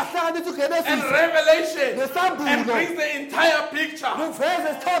Genesis Okungahlanganisa and uGenesis Revelation nesambulo. and brings the entire picture. Kuveze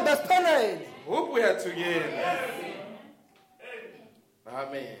isithombe esiphelele. Hope we are together.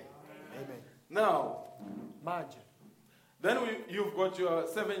 Amen. Amen. Now, Manje then you've got your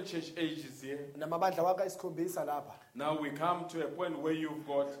 7 church ages here. namabandla waka isikhombisa lapha. Now we come to a point where you've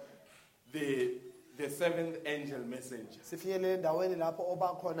got the 7th angel messenger. Sifinyelele endaweni lapho oba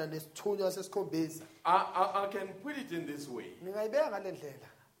khona nesithunywa sesikhombisa. I can put it in this way. Ngingayibeka ngale ndlela.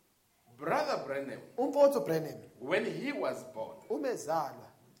 Brother Branham, Umfowethu Branham when he was born, umezalwa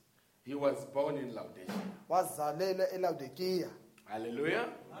he was born in Laodicea. wazalela eLaodikia. Hallelujah.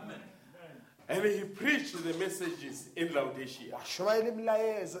 And he preached the messages in Laodicea. washumayela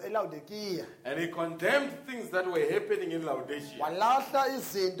imilayezo eLaodikiya, And he condemned things that were happening in Laodicea. walahla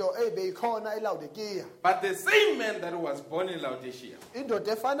izinto ebeyikhona eLaodikiya. But the same man that was born in Laodicea,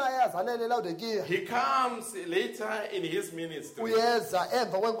 Indoda efanayo eyazalelwa eLaodikiya he comes later in his ministry. uyeza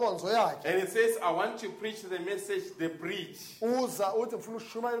emva kwenkonzo yakhe, And he says, I want to preach the message, the bridge. uza uthi ufuna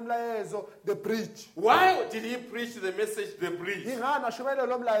ushumayela umlayezo the bridge. Why did he preach the message, the bridge? Ingani ashumayela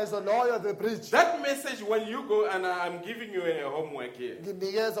lo mlayezo loyo the bridge? That message, when you go, and I'm giving you a homework here,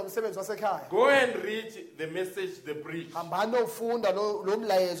 Nginikeza umsebenzi wasekhaya. go and read the message, the bridge. Hambani ufunda lo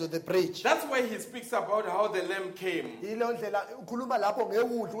mlayezo the bridge. That's why he speaks about how the lamb came, Yilo ndlela ukhuluma lapho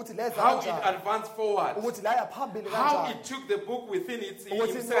ngewundlu ukuthi leza how it kanjani, advanced forward, ukuthi la yaphambili how kanjani, it took the book within it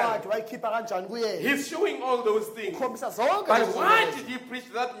ukuthi himself. incwadi wayikhipha kanjani kuyena. He's showing all those things. Ukhombisa zonke But lezo why zinto. did he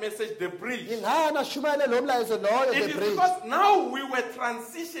preach that message, the bridge? Ingani ashumayele lo mlayezo loyo It the is bridge? because now we were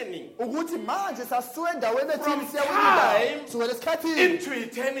transitioning Ukuthi manje sasuka endaweni From ethile siya time sukela esikhathini into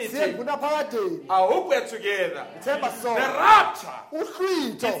eternity. siye kunaphakadeni. I hope we're together. Themba The so rapture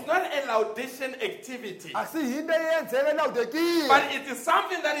uhlwitho is not a Laodicean activity, asiyinto eyenzeka eLaodikiya, but it is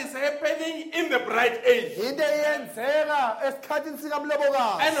something that is happening in the bright age. into eyenzeka esikhathini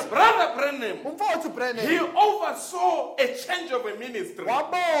sikamlobokazi. And Brother Branham, Umfowethu he Brennan oversaw a change of a ministry.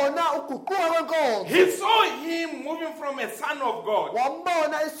 wabona uguquka kwenkonzo, He saw him moving from a son of God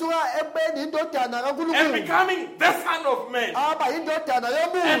wambona isuka ekubeni indodana and kaNkulunkulu becoming the son of man. aba indodana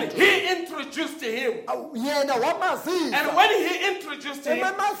And yomuntu. he introduced him. Yena wamazisa, And when he introduced him,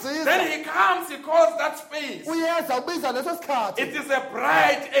 ememazisa then he comes, he calls that space. uyeza ubiza leso sikhathi It is a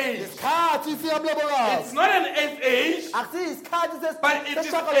bright age. isikhathi It's sikamlobokazi, not an eighth age, akusiyisikhathi but it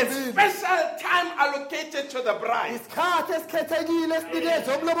is a sesishagalombili, special time allocated to the bride. isikhathi esikhethekile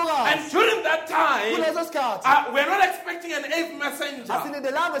esinikezwe umlobokazi. And during that time, Kuleso sikhathi we're not expecting an eighth messenger.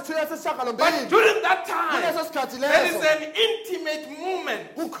 asilindelanga isithunywa But sesishagalombili. during that time, Kuleso sikhathi there is leso an intimate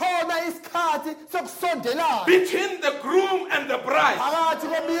moment kukhona isikhathi sokusondelana between the groom and the bride. phakathi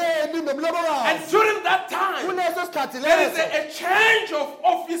komyeni And nomlobokazi. during that time, Kuleso sikhathi there is leso a change of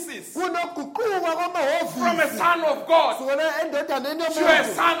offices kunokuguquka from a kwamahhovisi son of God sukela endodaneni to a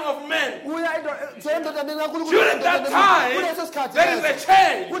yomuntu son of man. kuya endodaneni kaNkulunkulu. During that time, Kuleso sikhathi there is a leso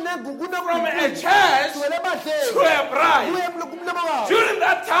change from a kunokuguquka church sukela ebadleni to a bride. kuya kumlobokazi. During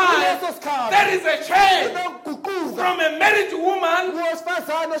that time, Kuleso sikhathi there is a change kunokuguquka from a married woman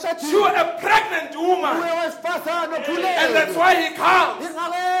kuwesifazane to oshadile a pregnant woman. kuya wesifazane And that's okhulelwe. why he comes and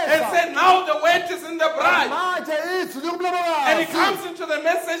Ingakeza said, now the weight is in the bride. manje izwi And he likumlobokazi. comes into the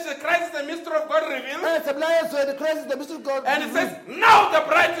message that Christ is the mystery of God revealed. Esemlayezweni Christ the mystery of God. And he says, now the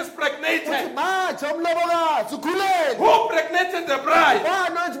bride is Uthi pregnated. manje umlobokazi ukhulelwe. Who pregnated the bride?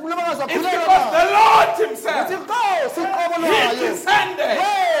 Wani wenza umlobokazi It's akhulelwe because na? the Lord Uthi himself, Nkosi uqobo he lwayo. descended.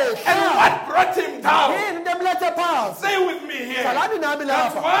 Wehla. And what brought him down? Yini into emlethe phansi? Stay with me here. Salani nami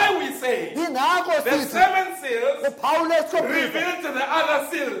That's lapha. why we say Yingakho the sithi 7 seals uPawulo esikhombisa revealed to the other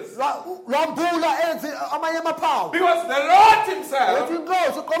seals. lwambula enzi amanye amaphawu. Because the Lord himself Uthi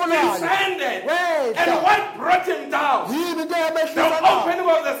Nkosi uqobo lwayo. descended. Wehla. And what brought him down? Yini into The yamehlisa na? opening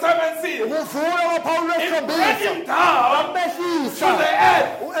of the 7 seals. Ukuvula kwaPawulo It brought esikhombisa. him down to Wamehlisa. the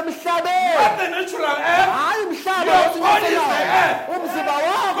earth. Emhlabeni. Not the natural earth. Hayi umhlaba Your body is the osunyeselayo. earth. Umzimba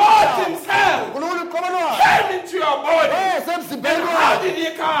wakho. God himself uNkulunkulu uqobo lwayo. came into your body. Emzimbeni And how wakho. did he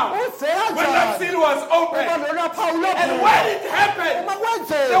come? Uze When that kanjani? seal was Uma open. lona Pawulo And aphuma. when it happened, Uma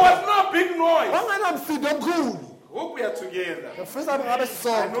there kwenzeka. was no big noise. Wanganamsindo omkhulu. Hope we are together. Ngifisa ngabe I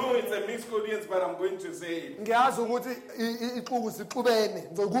sisonke. know it's a mixed audience, but I'm going to say it. Ngiyazi ukuthi ixuku sixubene.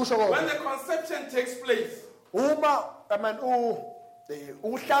 Ngizokusho When kodwa. the conception takes place, Uma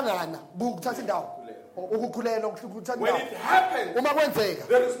ukuhlangana kuthatha indawo. Ukukhulelwa ukuthatha when indawo. it happens, Uma kwenzeka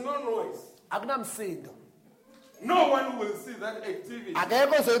there is no noise. akunamsindo. No one will see that activity.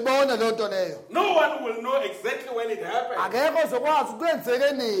 Akekho ozoyibona le nto leyo. No one will know exactly when it happened. Akekho ozokwazi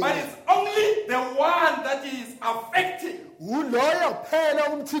kwenzeke nini. But it's only the one that is affecting. Uloyo kuphela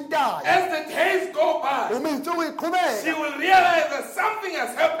umthintayo. As the days go by, Uma insuku she iqhubeka will realize that something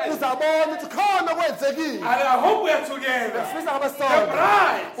has happened. uzabona ukuthi khona kwenzekile. And I hope we are together. Sifisa ngabe The sonke.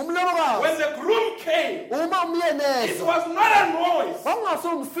 bride, Umlobokazi when the groom came, uma it umyenezo was not a noise.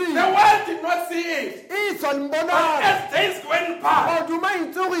 wawungasumsindo. The world did not see it. Izwa But limbonana. as days went by, Kodwa uma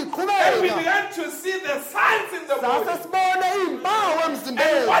insuku and we iqhubeka began to see the signs in the body. sase sibone iy'mpawu And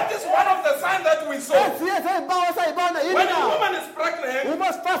emzimbeni. what is one of the signs that we saw? Ezinye zey'mpawu esayibona yini When a na? woman is pregnant, Uma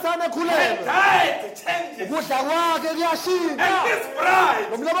sifazane her ekhulelwe diet changes. ukudla kwakhe kuyashintsha. And this bride,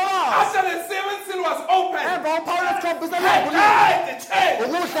 Umlobokazi after the 7th seal was opened, emva uPawulo esikhombisa her lokhu diet changed.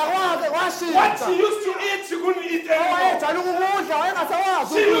 ukudla kwakhe What she kwashintsha. used to eat, she couldn't eat anymore. Owayejala ukudla wayengasakwazi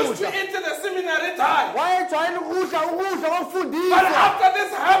wazi She used to ukudla eat the seminary time. wayejwayele ukudla But kwakufundiswa after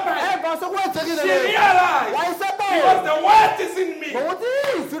this happened, emva sokwenzekile she leyo realized wayesebona because the word is in me. ngokuthi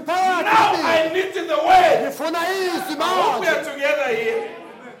izwi Now phakathi I need the word. ngifuna izwi I hope we manje are together here.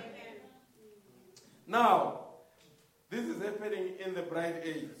 Now, this is happening in the bride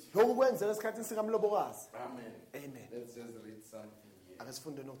age. lokhu kwenzeka esikhathini sikamlobokazi Amen. amen Let's just read something here. ake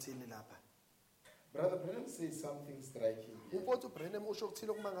sifunde nokuthile lapha Brother Branham says something striking here. umfowethu uBrenham usho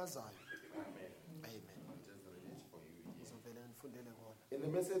okuthile okumangazayo Amen. amen I'll just read it for you here. ngizovele ngifundele kona In the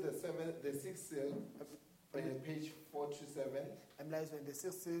message, the sixth seal, page 427, emlayezweni the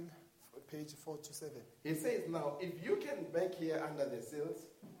 16 page 427 he says, now, if you can back here under the seals,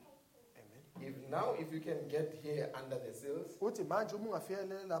 amen if you can get here under the seals, uthi manje uma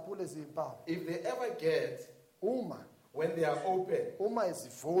ungafikelele lapho kulezi mpawu if they ever get, when they are open, uma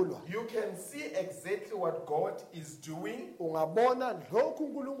izivulwa you can see exactly what God is doing ungabona lokhu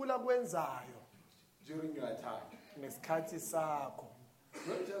uNkulunkulu akwenzayo during your time. ngesikhathi sakho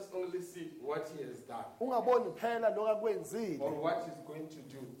Not just only see what he has done ungaboni phela lokho akwenzile or what he's going to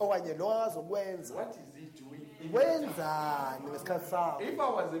do. okanye lokho azokwenza What is he doing in your time? wenzani ngesikhathi sakho If I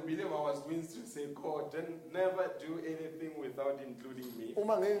was a believer, I was going to say, God, then never do anything without including me.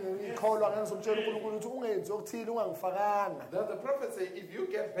 uma ngikholwa ngizomtshela uNkulunkulu ukuthi ungenzi okuthile ungangifakanga Now the prophet said, if you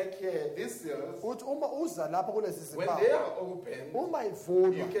get back here, these seals, uthi uma uza lapho kulezi when zimpawu they are open, uma you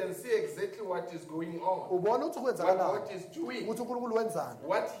ivulwa can see exactly what is going on, ubona ukuthi what kwenzakalayo God is doing, ukuthi uNkulunkulu wenzani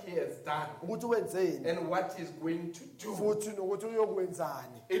what he has done, ukuthi wenzeni and what he's going to do. futhi nokuthi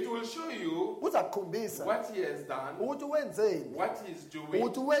uyokwenzani It will show you uza kukhombisa what he has done, ukuthi wenzeni what he's doing,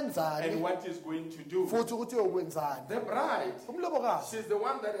 ukuthi and wenzani what he's going to do. futhi ukuthi uyokwenzani The bride, umlobokazi she's the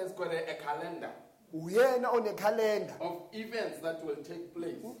one that has got a calendar uyena onekhalenda of events that will take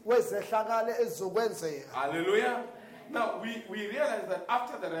place. wezehlakalo ezizokwenzeka Hallelujah. Now we realize that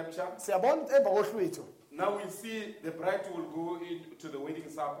after the rapture, siyabona ukuthi emva kohlwitho now we see the bride will go into the wedding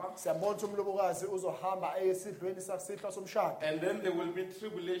supper, siyabona ukuthi umlobokazi uzohamba esidlweni sakusihlwa somshado and then there will be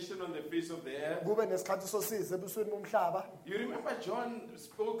tribulation on the face of the earth. kube nesikhathi sosize ebusweni bomhlaba You remember John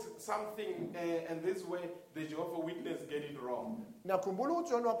spoke something, and this way the Jehovah Witness get it wrong. nakhumbula ukuthi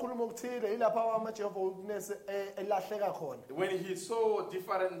John wakhuluma okuthile yilapha amajehova witness elahleka khona When he saw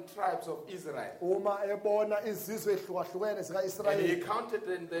different tribes of Israel, uma ebona izizwe ehlukahlukene and he zika-Israyeli counted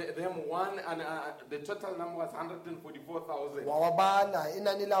them one, and the total number was 144,000. wawabala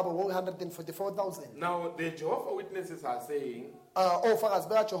inani labo ngo-144,000 Now the Jehovah Witnesses are saying, ofakazi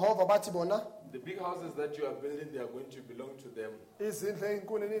bekajehova bathi bona the big houses that you are building, they are going to belong to them. izindlu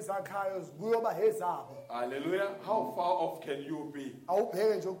ey'nkulu enizakhayo kuyoba ezabo Hallelujah. How far off can you be?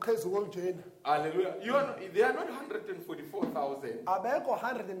 awubheke nje ukuqhezu konjena Hallelujah. They are not 144,000. abekho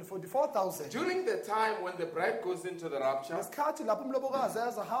 144,000 During the time when the bride goes into the rapture, ngesikhathi lapho umlobokazi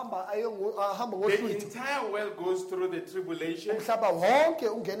azahamba ahamba the ngohlwitho entire world goes through the tribulation. umhlaba wonke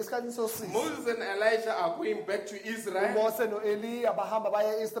ungena esikhathini sosizi Moses and Elijah are going back to Israel. uMose no-Eliya bahamba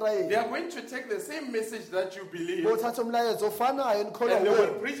baya They e-Israyeli are going to take the same message that you believe, bothatha umlayezo ofanayo enikholwa and they will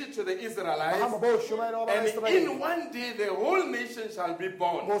wena preach it to the bahamba Israelites. boshumayela And kwaba-Israyeli in one day, the whole nation shall be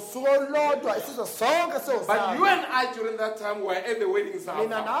born. ngosuku olulodwa isizwe sonke But you siyozalwa and I, during that time, were at the wedding mina supper.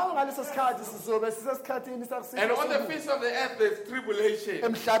 nawe ngaleso sikhathi sizobe sisesikhathini And on the sakusihlwa face of the earth, there's tribulation.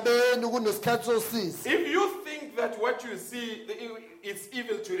 emhlabeni kunesikhathi sosizi If you think that what you see is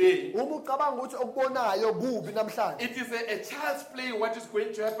evil today, uma ucabanga ukuthi okubonayo bubi namhlanje it is a child's play what is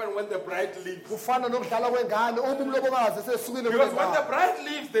going to happen when the bride leaves. kufana nokudlala kwengane uma umlobokazi esesukile kule Because when the ndawo bride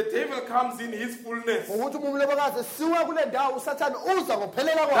leaves, the devil comes in his fullness. ngokuthi uma umlobokazi esiwa kule ndawo usathane uza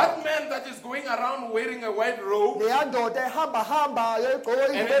ngokuphelela kwakhe That man that is going around wearing a white robe, leya ndoda ehambahambayo egcoke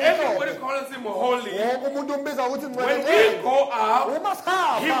and ingubo everybody emhlophe calls him holy, wonke umuntu umbiza ukuthi when ngcwele we go up, uma he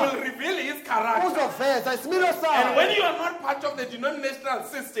sihamba will reveal his character. uzoveza isimilo And when sakhe you are not part of the denominational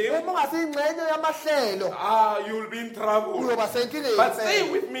system, uma ungasiyingxenye yamahlelo you will be in trouble. uyoba senkingeni But stay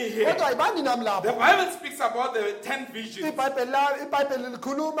with me here. kodwa ayibandi nami The lapho Bible speaks about the 10 visions. ibhayibheli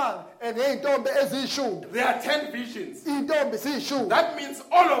likhuluma ngey'ntombi eziyishumi There are 10 visions. iy'ntombi ziyishumi That means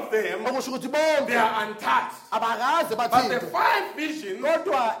all of them, okusho ukuthi they bonke are untouched. abakaze But the bathinte 5 visions,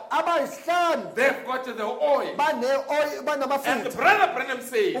 kodwa abayisihlanu they've got the oil. And banamafutha Brother Branham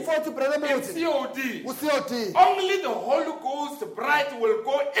says, ufothi ubrelem in uthi COD, uCOD only the Holy Ghost bride will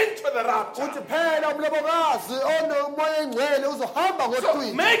go into the rapture. uthi phela umlobokazi onomoya engcwele uzohamba So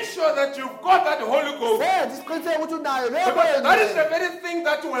ngohlwini make sure that you've got that Holy Ghost. wenza isiqiniseko ukuthi unayo leyo Because moya that is engcwele the very thing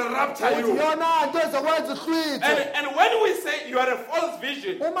that will rapture uthi you. yona nto ezokwenza uhlwithe And when we say you are a false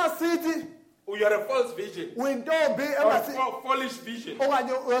vision, uma sithi You are a false vision. uyintombi Or foolish vision.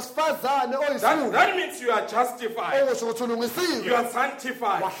 okanye uyasifazane oyisifuba That means you are justified. okusho ukuthi You ulungisiwe are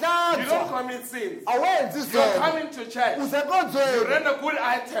sanctified. Wahlanzwa. You don't commit sins. awenzi You are izono coming to church. You usenkonzweni render good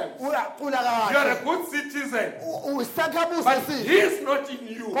items. uyaqula You are a kahle good citizen. uyisakhamuzi But esihle he is not in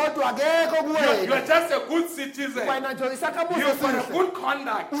you. kodwa akekho You kuwena are just a good citizen. wena nje uyisakhamuzi You've got a esihle good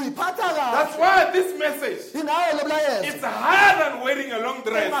conduct. uyiphatha That's kahle why this message ingawo lo mlayezo is higher than wearing a long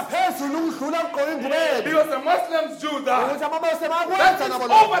dress. ngaphezulu ukudlula ukugqoka ingubeni Because the Muslims do that. ukuthi amabose That bayakwenza is nabo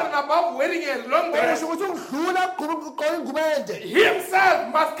over lokho and above wearing a long dress. okusho ukuthi ukudlula ukugqoka ingubende Himself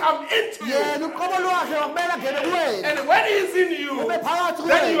must come into you. yena uqobo lwakhe wakumele angene kuwena And when he is in you, ube phakathi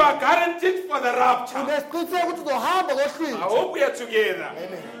then you kuwena are guaranteed for the rapture. unesiqiniseko ukuthi uzohamba I ngohlwitha hope we are together.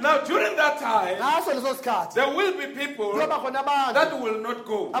 Now, during that time, ngaso leso sikhathi there will be people kuyoba khona abantu that will not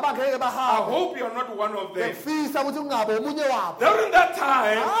go. abangeke I bahambe hope you are not one of them. befisa ukuthi kungabe omunye wabo During that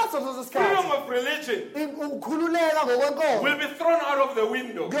time, ngaso leso freedom sikhathi of religion ukukhululeka ngokwenkomo will be thrown out of the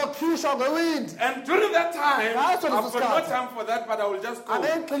window. kuyokhishwa ngewindi And during that time, Ngaso leso I've got no sikhathi. time for that, but I will just go.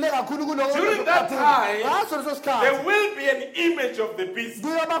 angengigxile kakhulu kuloko During that time, ngaso leso sikhathi There will be an image of the beast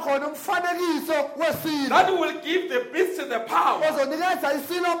kuyoba khona umfanekiso wesilo that will give the beast the power. ozonikeza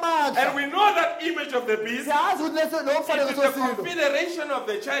isilo And amandla we know that image of the beast siyazi ukuthi lo is mfanekiso the wesilo confederation of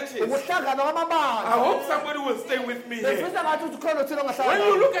the churches. ukuhlangana I kwamabandla hope somebody will stay with me here. befisa ngathi ukuthi khona uthina When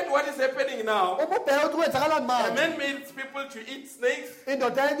you ongahlangana look at what is happening now, uma ubheka ukuthi kwenzakalani a manje man made people to eat snakes.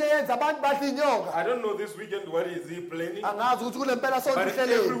 indoda enye yenza abantu badla inyoka I don't know this weekend what is he planning, angazi ukuthi kule mpela sonto but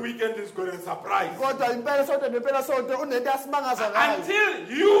every ihleleni weekend is going to surprise. kodwa impela sonto nempela sonto unento yasimangaza ngayo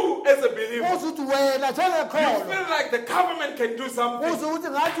Until you, as a believer, uze ukuthi wena you njengekholwa feel like the government can do something. uze ukuthi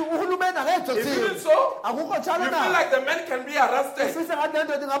ngathi uhulumeni angenze Isn't it thina so? akukho You njalo feel na like the man can be arrested. ufisa ngathi le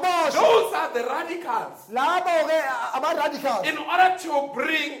ndoda ingaboshwa Those are the radicals. labo-ke ama-radicals In order to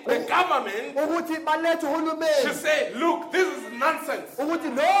bring the government ukuthi balethe to uhulumeni say, look, this is nonsense. ukuthi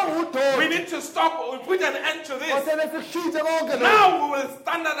lo We udodi need to stop, we put an end to this. osele sikushintshe konke lo Now we will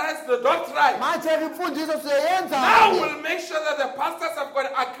standardize the doctrine. manje-ke imfundiso siyoyenza Now we'll make sure that the pastors have got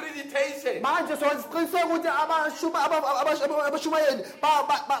accreditation. manje siqiniseke ukuthi abashumayeli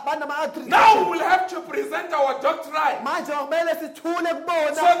banama-accreditation Now we will have to present our doctrine manje kumele sithule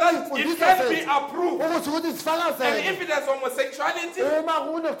kubona so that it imfundiso can be zethu approved. ukuthi And sifakazele if it has homosexuality, uma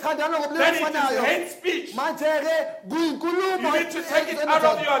kunokuthandana ngobulili then it is obufanayo hate speech. manje-ke kuyinkulumo You need to take it out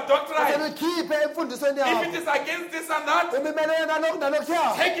of your doctrine. uyikhiphe emfundisweni If yakho it is against this and that, uma imelene nalokhu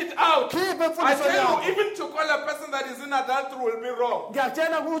nalokhuya take it out. khiphe I emfundisweni tell yakho you, even to call a person that is in adultery will be wrong.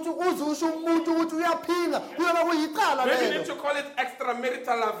 ngiyakutshela ukuthi uze usho umuntu ukuthi uyaphinga kuyoba kuyicala Maybe you lelo need to call it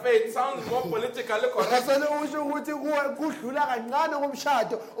extramarital affair. It sounds more politically correct. asele usho ukuthi kudlula kancane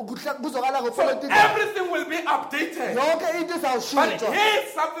komshado kuzokala So ngopolitiki everything will be updated. yonke into But izawushintshwa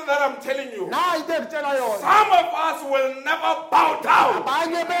here's something that I'm telling you. nayo into engitshela yona Some of us will never bow down.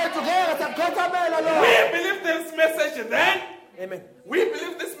 abanye bethu ngeke sakukhothamela lo We believe this message then. amen We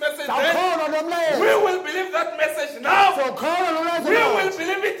believe this message then. sawukholwa lo We mlayezo will believe that message now. sawukholwa lo mlayezo We will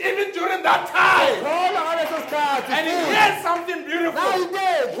believe it even during that time. kholwa ngaleso sikhathi And futhi. here's something nayo beautiful. into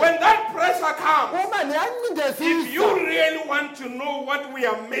ethu When that pressure comes, uma if niyancindezisa you really want to know what we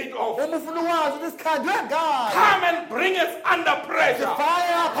are made of, uma ufuna ukwazi ukuthi sikhandwe ngani come and bring us under pressure.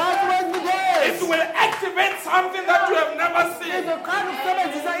 fire phansi It kwencindezi will activate something that you have never seen. izoqala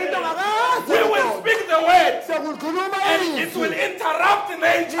ukusebenzisa into ngakazi We will speak the word sekukhuluma and it will interrupt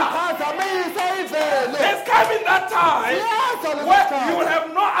nature. iphazamisa imvelo There's coming that time siyaza leso where you will sikhathi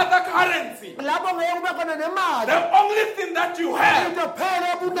have no other currency. lapho ngeke kube khona nemali The only thing that you have into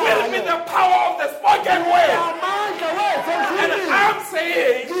phela will be obunayo the power of the spoken word. amandla wethu And emhlabeni I'm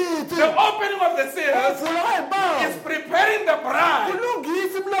saying the opening of the seals uvula kweyimpala is preparing the bride.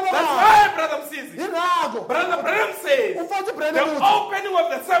 kulungisa imlomo That's wakhe why Brother Msisi, ingako Brother Branham says, umfowethu the ubrenda uthi opening of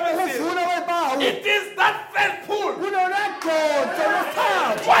the seven seals, uvula kweyimpawu it is that third pull. kulona gqonto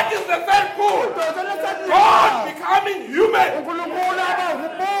lesithathu What is the third pull? gqonto lesithathu God becoming human. unkulunkulu aba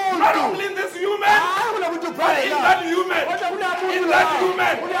Not ngumuntu only in this human, hayi kunomuntu but in uphela that human. kodwa kunamuntu In that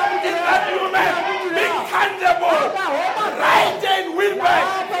human. In that human. Being tangible. Right there in Wilberg.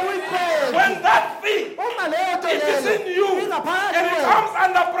 lapha uyibheke When that thing, uma leyo nto it is in you, ingaphakathi and it kwena comes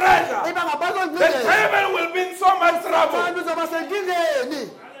under pressure, iba ngaphansi the kwencindezi devil will be in so much trouble. abantu uzoba senkingeni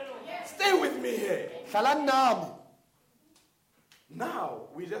Stay with me here. hlalani nami Now,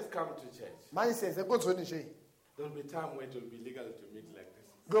 we just come to church. manje siyenze enkonzweni nje There will be time where it will be legal to meet like this.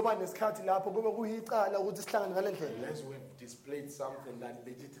 kuyoba nesikhathi lapho kube kuyicala ukuthi sihlangane ngale ndlela Unless we have displayed something that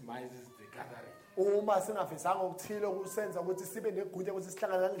legitimizes the gathering. uma singavezanga ukuthile okusenza ukuthi sibe negunya ukuthi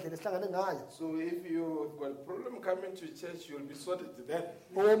sihlangane ngendlela esihlangane ngayo. So if you've got a problem coming to church, you'll be sorted then.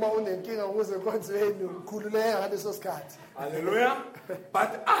 Uma unenkinga ukuze enkonzweni ukhululeka ngaleso sikhathi. Hallelujah.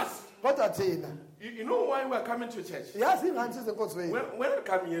 But us, Kodwa thina you know why we're coming to church? yazi ingani size enkonzweni. We're not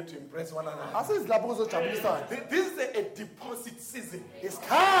coming here to impress one another. Asizi lapho kuzojabulisana. This is a deposit season.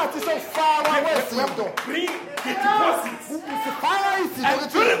 Isikhathi sokufaka kwezinto. Bring the deposits. Sifaka izinto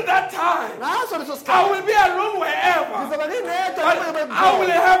And during that time, ngaso leso I sikhathi. will be alone wherever. Ngizoba ngingedwa But I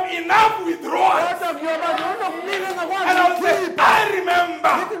will have enough withdrawals. kodwa kuyoba nokunika And ngakwazi I will say, ukukhipha. I remember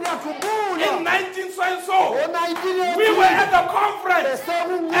Ngithi ngiyakhumbula. in 19 so and so, ngo-19 we were at the conference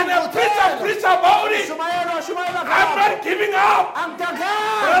and a preacher preached about it. I'm not giving up.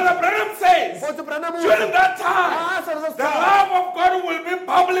 Brother Branham says, during that time, the love of God will be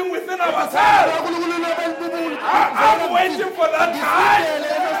bubbling within ourselves. I'm waiting for that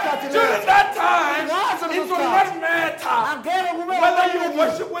time. During that time, it will not matter whether you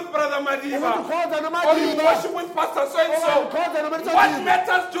worship with Brother Madiba or you worship with Pastor so-and-so. What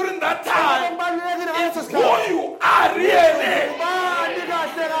matters during that time is who you are really.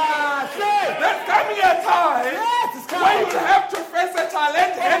 There's coming a time where you have to face a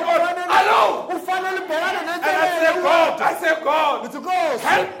challenge head on alone. And I say, God,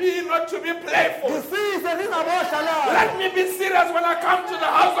 help me not to be playful. Let me be serious when I come to the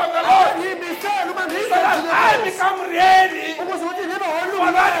house of the Lord, so that I become ready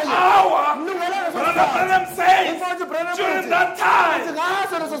for that hour. Brother Branham says, during that time,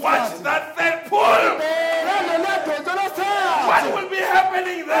 watch that third pull. What will be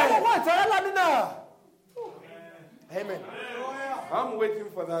happening there? Amen. I'm waiting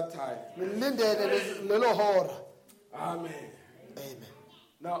for that time. Amen. Amen.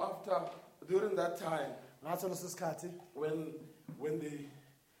 Now, during that time, Ngaso leso sikhathi when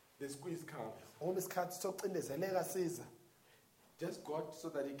the squeeze comes, uma isikhathi sokucindezeleka siza. just God so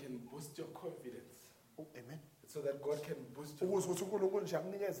that He can boost your confidence, Amen. so that God can boost your Ukuze ukuthi uNkulunkulu nje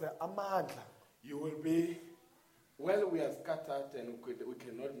akunikeze amandla. You will be, well, we are scattered and we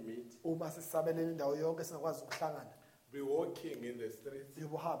cannot meet. Uma sisabelele indawo yonke singakwazi ukuhlangana. Be walking in the streets.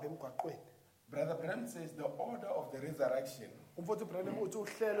 Yobuhamba emgwaqweni. Brother Branham says the order of the resurrection Umfowethu Branham uthi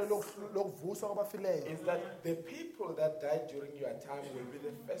uhlelo lokuvuswa kwabafileyo. is that the people that died during your time will be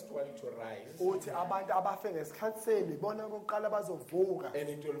the first one to rise. Uthi abantu abafe ngesikhathi senu ibona okokuqala bazovuka. And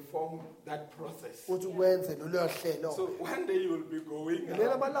it will form that process. Uthi kwenze lolo hlelo. So one day you will be going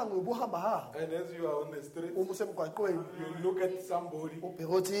Ngelela out, amalanga ubuhamba hamba. and as you are on the street, Uma usemgwaqweni you look at somebody ubheka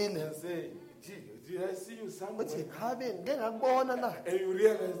othile. and say, gee, did I see you somewhere? Uthi ngabe ngeke ngakubona na. And you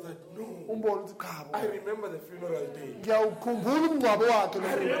realize that, no, Umbona uthi cha. I remember the funeral day. Ngiyawukhumbula umngcwabo wakhe.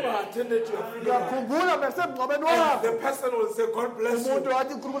 I remember I attended your funeral. Ngiyakhumbula besemngcwabeni And wakhe. the person will say, God bless Umuntu you.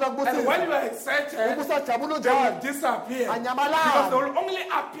 wathi uNkulunkulu And akubusise. when you are excited, Ubusajabula they will njalo. disappear. Because they Anyamalala. will only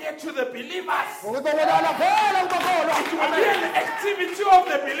appear to the believers. Ngokubonakala phela It will kumakholwa. be an activity of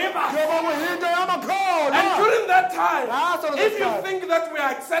the believers. Yoba kuyinto And yamakholwa. during that time, Ngaso leso if you sikhathi. think that we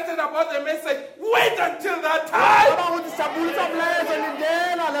are excited about the message, wait until that time. Aba ukuthi sabulisa mlezo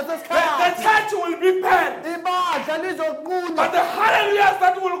lindela leso The sikhathi. church will be banned. Ibandla lizoqunywa. But the hallelujahs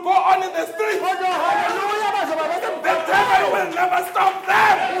that will go on in the streets, Kodwa haleluya bazoba the devil will never stop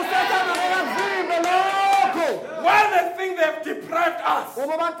them. uSathane akavimbe lokho. While they think they've deprived us,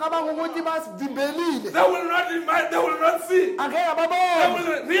 Uma bacabanga ukuthi basivimbelile. they will not see. Angeke They babone.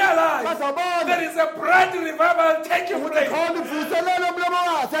 will realize Bazobona. there is a bright revival taking Ukuthi place. khona ivuselelo umlomo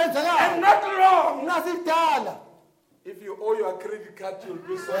wakhe And enzekayo. not long, Ngasikudala. if you owe your credit card, you'll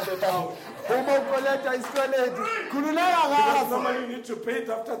be sorted out. Uma ukoleta isikweletu khululeka Because ngaso. normally you need to pay it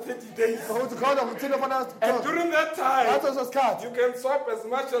after 30 days. Ukuthi khona ngithile fana And during that time, ngaso leso sikhathi. you can swap as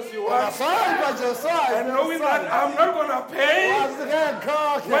much as you want. Ungafaka nje usayi. And knowing that I'm not going to pay, Wazi ngeke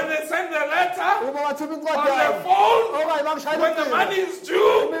khokhe. when they send the letter Uma wathuma on incwadi the yakho. phone, Okanye bangishayela when the ucingo. money is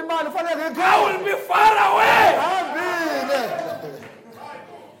due, Imali fanele I ngikhokhe. will be far away. Hambile.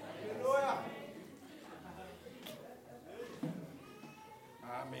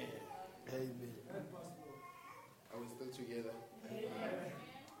 Amen. Amen. Are we still together? Amen.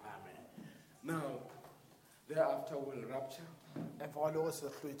 Now, thereafter we'll rapture Emva kwalokho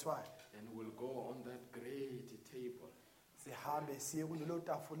sizohlwithwayo. and we'll go on that great table Sihambe siye kulelo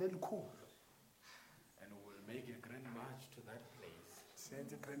tafula elikhulu. and we'll make a grand march to that place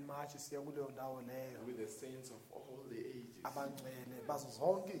Senze grand march siye kuleyo ndawo leyo. with the saints of all the ages. Abangcwele bazo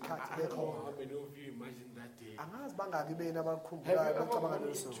zonke ikhathi I don't know bekhona. how many of you imagine that day. Angazi bangaki beni Have abakhumbulayo you ever bacabanga gone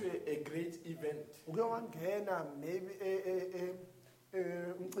leso. into a great event Uke wangena maybe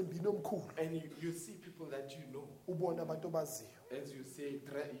umcimbini omkhulu. and you see people that you know, Ubona abantu obaziyo. as you say,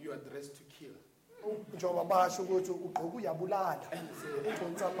 you are dressed to kill. njengoba basho ukuthi ugqoka uyabulala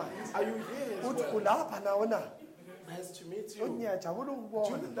uconsa amanzi Are you here as uthi well? ulapha nawo na Nice to meet you. ngiyajabula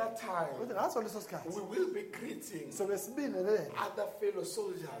ukubona During that time, uthi ngaso leso sikhathi we will be greeting sobe sibingelele other fellow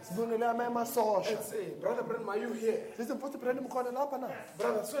soldiers sibongele amasosha and say, Brother Branham, are you here? sithi mfuthu Brandon ukhona lapha na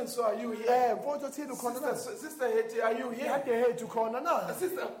Brother so and so, are you here? mfuthu othile ukhona na Sister Hetty, are you here? kade hethu ukhona na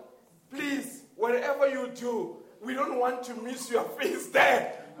Sister, please, whatever you do, we don't want to miss your face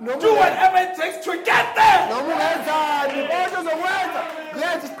there. No Do more. whatever it takes to get there. noma ungenzani kodwa uzokwenza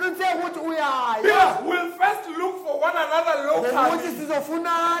yenza isiqiniseko ukuthi uyaya Because we'll first look for one another ukuthi locally.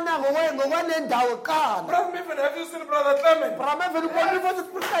 sizofunana ngokwanendawo kuqala Brother Miffin, have you seen Brother Clement? bramevele ubonile futhi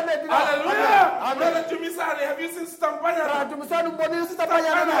siqinqanedi Hallelujah. Brother Tumisani, have you seen Stampanya? kanti msana umbonile Stampanya,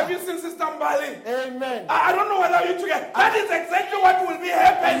 sisabanyana have you seen Sister Mbali? amen I don't know whether you together. That is exactly what will be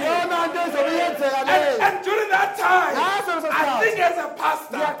happening. yona nto ezobe yenzeka leyo And during that time, Ngaso leso I think sikhathi as a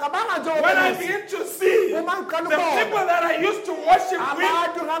pastor, ngiyacabanga when I njengoba begin to see Uma the ngiqala ukubona people that I used to worship with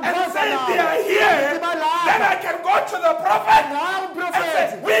abantu and ngangikhoza say nabo they are here, Sibalapha. then I can go to the prophet ngawo and say,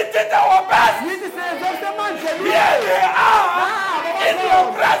 umprofethi we did our best. yithi senze semandleni Here they are in your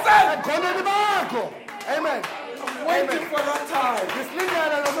presence. ekhoneni bakho amen Waiting for that time.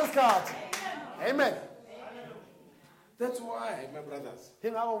 ngisilindele leso sikhathi amen That's why, my brothers,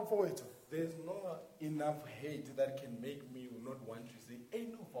 ingako mfowethu there's not enough hate that can make me not want to see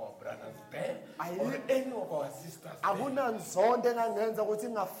any of our brothers there or any of our sisters there. akunanzonto engangenza ukuthi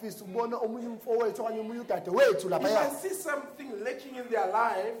ngingafisi ukubona omunye umfowethu okanye omunye udade wethu If laphaya I see something lacking in their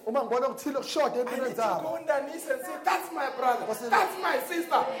life, uma ngibona okuthile kushoda I empilweni need to zabo go underneath and say, that's my brother, that's my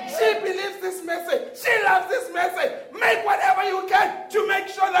sister. She believes this message. She loves this message. Make whatever you can to make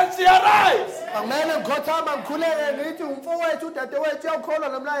sure that she arrives. akumele ngikhothama ngikhuleke ngithi umfowethu udade wethu uyawukholwa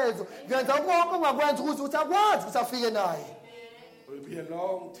nomlayezo ngenza konke ongakwenza ukuthi akwazi ukuthi afike naye It will be a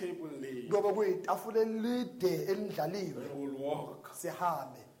long table laid. ngoba kuyitafula elide elindlaliwe We will walk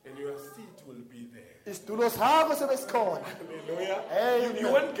sihambe and your seat will be there. isitulo sakho sobe sikhona Hallelujah. Amen.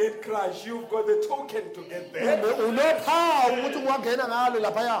 You won't get crushed. You've got the token to get there. unophawu ukuthi ungangena ngalo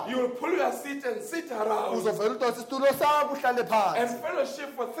laphaya You will pull your seat and sit around uzovela udonsa isitulo sakho uhlale phansi and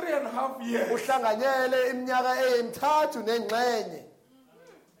fellowship for 3.5 years. uhlanganyele iminyaka emithathu nengxenye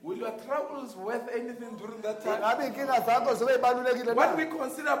Will your troubles worth anything during that time? ngabe inkinga zakho zobe yibalulekile What na we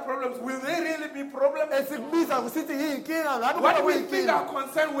consider problems, will they really be problems? esikubiza kusithi yinkinga ngabe What kuba we think kuyinkinga are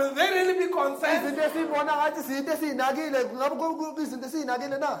concerned, will they really be concerned? izinto esiyibona ngathi zinto esiyinakile ngabe kuyizinto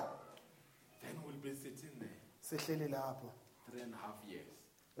esiyinakile na Then we'll be sitting there sihleli lapho 3.5 years.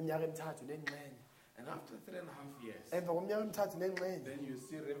 iminyaka emithathu nengxenye And after 3.5 years, emva kweminyaka emithathu nengxenye then you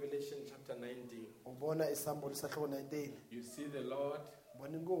see Revelation chapter 19. ubona isambolo sahloko 19 You see the Lord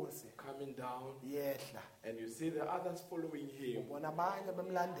ubona inkosi coming down, yehla and you see the others following him ubona abanye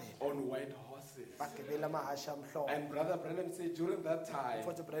bemlandela on white horses. bagibela amahhashi amhlophe And Brother Branham said during that time,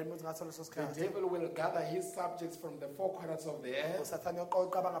 futhi Ibrahim uthi ngaso leso the sikhathi devil will gather his subjects from the four corners of the earth, usathane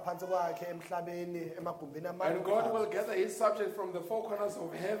yoqoqa abangaphansi kwakhe emhlabeni emagumbini and God amanye will gather his subjects from the four corners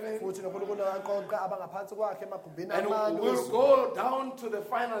of heaven, futhi nonkulunkulu aqoqa abangaphansi kwakhe emagumbini and amanye we'll go down to the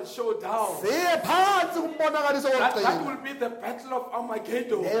final showdown. siye phansi kumbonakaliso That wokugcina will be the battle of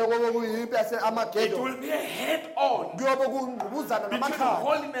Armageddon. leyo kobe kuyimpi It yase-amagedo will be a head-on kuyobe kungqubuzana between namakhaya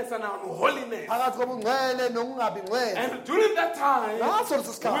holiness and unholiness. phakathi kobungcwele nokungabi ngcwele And during that time, ngaso leso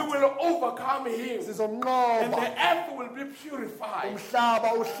we sikhathi will overcome him, and sizomnqoba the earth will be purified. umhlaba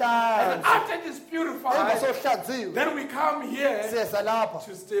And uhlanze after it is emva purified, sohlanziwe then we come here siyeza lapha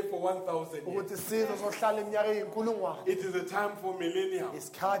to stay for 1,000 years. ukuthi size sohlala iminyaka eyinkulungwane It is a time for millennium.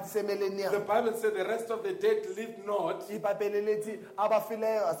 isikhathi The semelenium Bible said the rest of the dead lived not. ibhayibheli lithi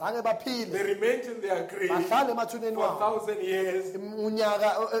abafileyo azange They baphile remained in their grave bahlale emathuneni for wabo 1,000 years,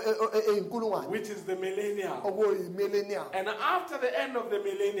 unyaka eyinkulungwane which is the millennium. okuyimelenium And after the end of the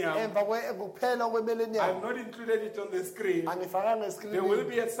millennium, emva kuphela kwemelenium I've not included it on the screen. angifakanga There will eskrinini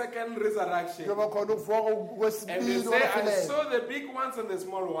be a second resurrection. kuyoba khona ukuvuka And kwesibili they say, I kwabafileyo saw the big ones and the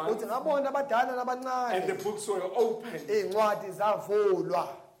small ones, uthi ngabona abadala and the nabancane books were opened, iy'ncwadi zavulwa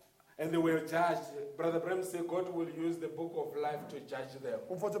and they were judged. Brother Bram said God will use the book of life to judge them.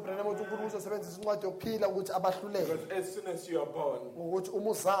 umfowethu ubrenham uthi unkulunkulu uzosebenzisa incwadi yokuphila ukuthi abahlulele Because as soon as you are born, ngokuthi uma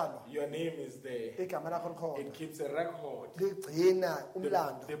uzalwa your name is there. igama lakho likhona It keeps a record, ligcina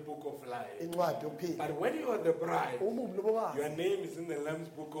umlando the book of life. incwadi yokuphila But when you are the bride, uma umlobokazi your name is in the Lamb's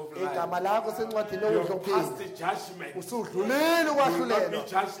book of igama life. lakho sencwadini You okudla have ukuphila passed the judgment. usudlulile You will not be ukwahlulelwa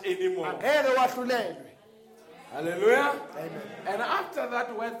judged anymore. angeke wahlulelwe Hallelujah. Amen. And after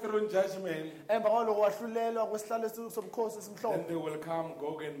that went through judgment, Emva kwalokho wahlulelwa kwesihlalo somkhosi then esimhlophe they will come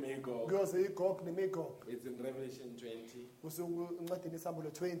Gog and Magog. kuyoze iGog neMagog It's in Revelation 20, encwadini isambulo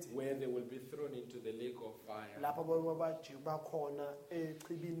 20 where they will be thrown into the lake of fire. lapho bajika khona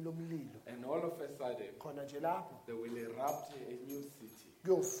echibini lomlilo And all of a sudden, khona nje lapho they will erupt a new city.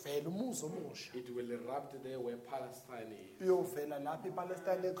 kuyovela umuzi omusha It will erupt there where Palestine is. uyovela lapho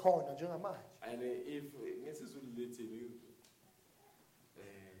iPalestine ekhona njengamanje. And if ngesizulu lithi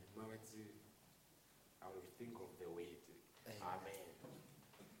mawethu, I will think of the way. Amen.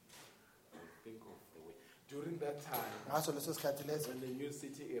 I will think of the way. During that time, Ngaso leso sikhathi leso when the new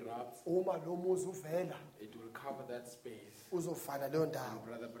city erupts, uma lo muzi uvela it will cover that space. uzovala leyo And ndawo.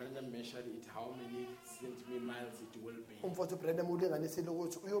 Brother Brandon measured it, how many centimeter miles it will be. Umfowethu Brandon ulinganisile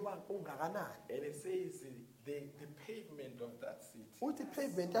ukuthi uyoba ungakanani. And it says the pavement of that city Uthi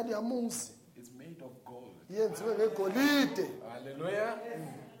pavement yaleyo muzi is made of gold. yenziwe ngegolide. Hallelujah.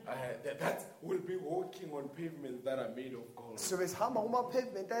 That will be walking on pavements that are made of gold. Sibe sihamba kuma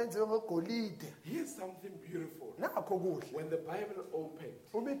pavement ayenziwe ngegolide. Here's something beautiful. Nakho kuhle. When the Bible opened,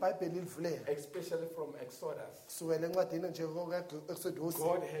 Uma iBhayibheli livuleka especially from Exodus, kusukela encwadini nje Exodus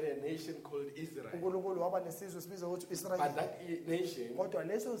God had a nation called Israel. uNkulunkulu waba nesizwe esibizwa ukuthi But Israyeli. that nation, Kodwa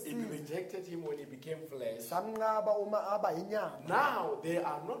leso it sizwe rejected him when he became flesh. samnqaba uma aba inyama. Now they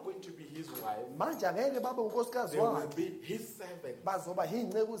are not going to be his wife. Manje angeke babe unkosikazi They will wakhe. be his servant. Bazoba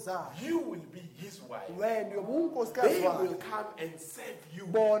yinceku zakhe. You will be his wife. Wena uyoba unkosikazi They will wakhe. come and serve you.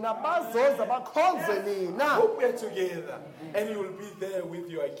 Bona bazoza bakhonze nina. Hope we're together. And you will be there with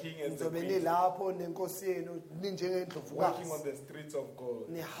your king and the Nizobe queen, nilapho nenkosi yenu walking on ninjengendlovukazi. the streets of gold.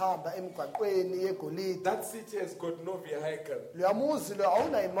 Nihamba emgwaqweni yegolide. That city has got no vehicle. Loya muzi lo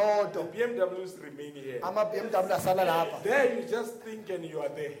awuna The imoto. BMWs remain here. Ama BMW asala lapha. There you just think and you are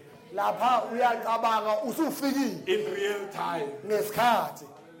there. Lapha uyacabanga usufikile In real time. ngesikhathi.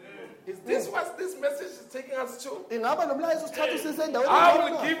 Is this what this message is taking us to? Ingaba nomlayezo sithatha usise endaweni I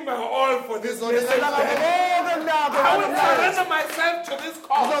will give my all for this message. Ngizonikela then. konke nakho. I will surrender myself to this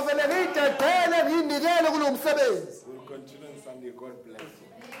cause. Ngizovele ngiyidedele ngiyinikele kulo msebenzi. We'll continue on Sunday. God bless you.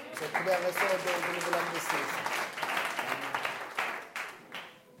 Soqhubeka ngesonto uNkulunkulu ambusise.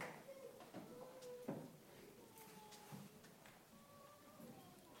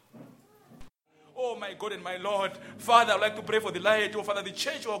 Oh my God and my Lord, Father, I'd like to pray for the laity, oh Father, the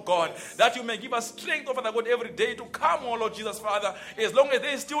church, oh God, that you may give us strength, oh Father God, every day to come, oh Lord Jesus, Father, as long as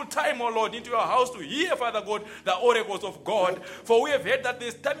there is still time, oh Lord, into your house to hear, Father God, the oracles of God. For we have heard that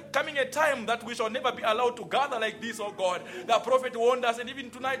there's coming a time that we shall never be allowed to gather like this, oh God. The prophet warned us, and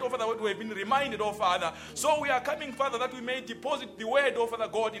even tonight, oh Father God, we have been reminded, oh Father. So we are coming, Father, that we may deposit the word, oh Father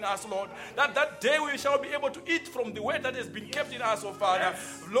God, in us, Lord. That day we shall be able to eat from the word that has been kept in us, oh Father.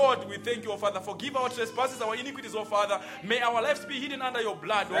 Lord, we thank you, oh Father. Forgive our trespasses, our iniquities, oh Father. May our lives be hidden under your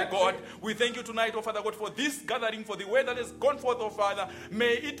blood, oh God. We thank you tonight, oh Father God, for this gathering, for the word that has gone forth, oh Father.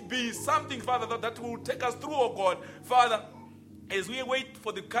 May it be something, Father, that will take us through, oh God. Father, as we wait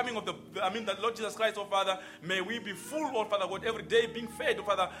for the coming of the Lord Jesus Christ, oh Father, may we be full, oh Father God, every day being fed, oh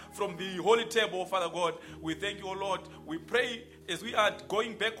Father, from the holy table, oh Father God. We thank you, oh Lord. We pray as we are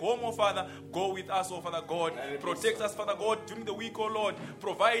going back home, oh Father, go with us, oh Father God. Protect us, Father God, during the week, oh Lord.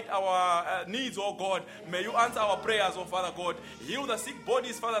 Provide our needs, oh God. May you answer our prayers, oh Father God. Heal the sick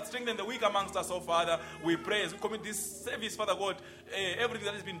bodies, Father. Strengthen the weak amongst us, oh Father. We pray as we commit this service, Father God. Everything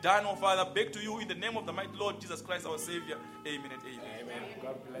that has been done, oh Father, back to you in the name of the mighty Lord Jesus Christ, our Savior. Amen and amen. Amen.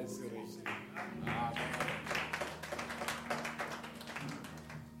 God bless you richly. Amen.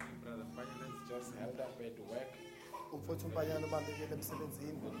 Brother Finance just held up at work. Umfowethu uMpanyana ubambekile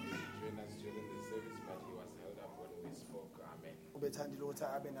emsebenzini. Joined us during the service, but he was held up when we spoke. Amen. Ubethandile ukuthi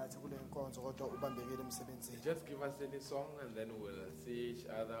abe nathi kule nkonzo kodwa ubambekile emsebenzini. Just give us any song and then we'll see each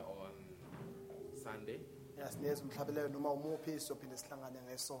other on Sunday. Yasinikeza umhlabelelo noma umuphi sophinde sihlangane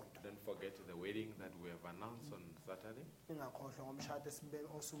ngesonto. Don't forget the wedding that we have announced on Saturday. Ingakhohlwa ngomshado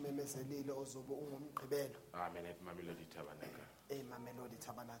osumemezelile ozobe ungumgqibelo. Amen. At Mamelodi Tabernacle. Mamelodi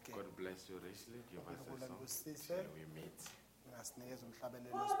Tabernacle. God bless you richly. Give us a song. Ngusise. Shall we meet? Ngasinikeza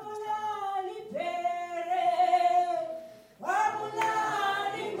umhlabelelo siphinde sihlangane.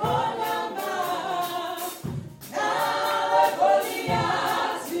 Wabulali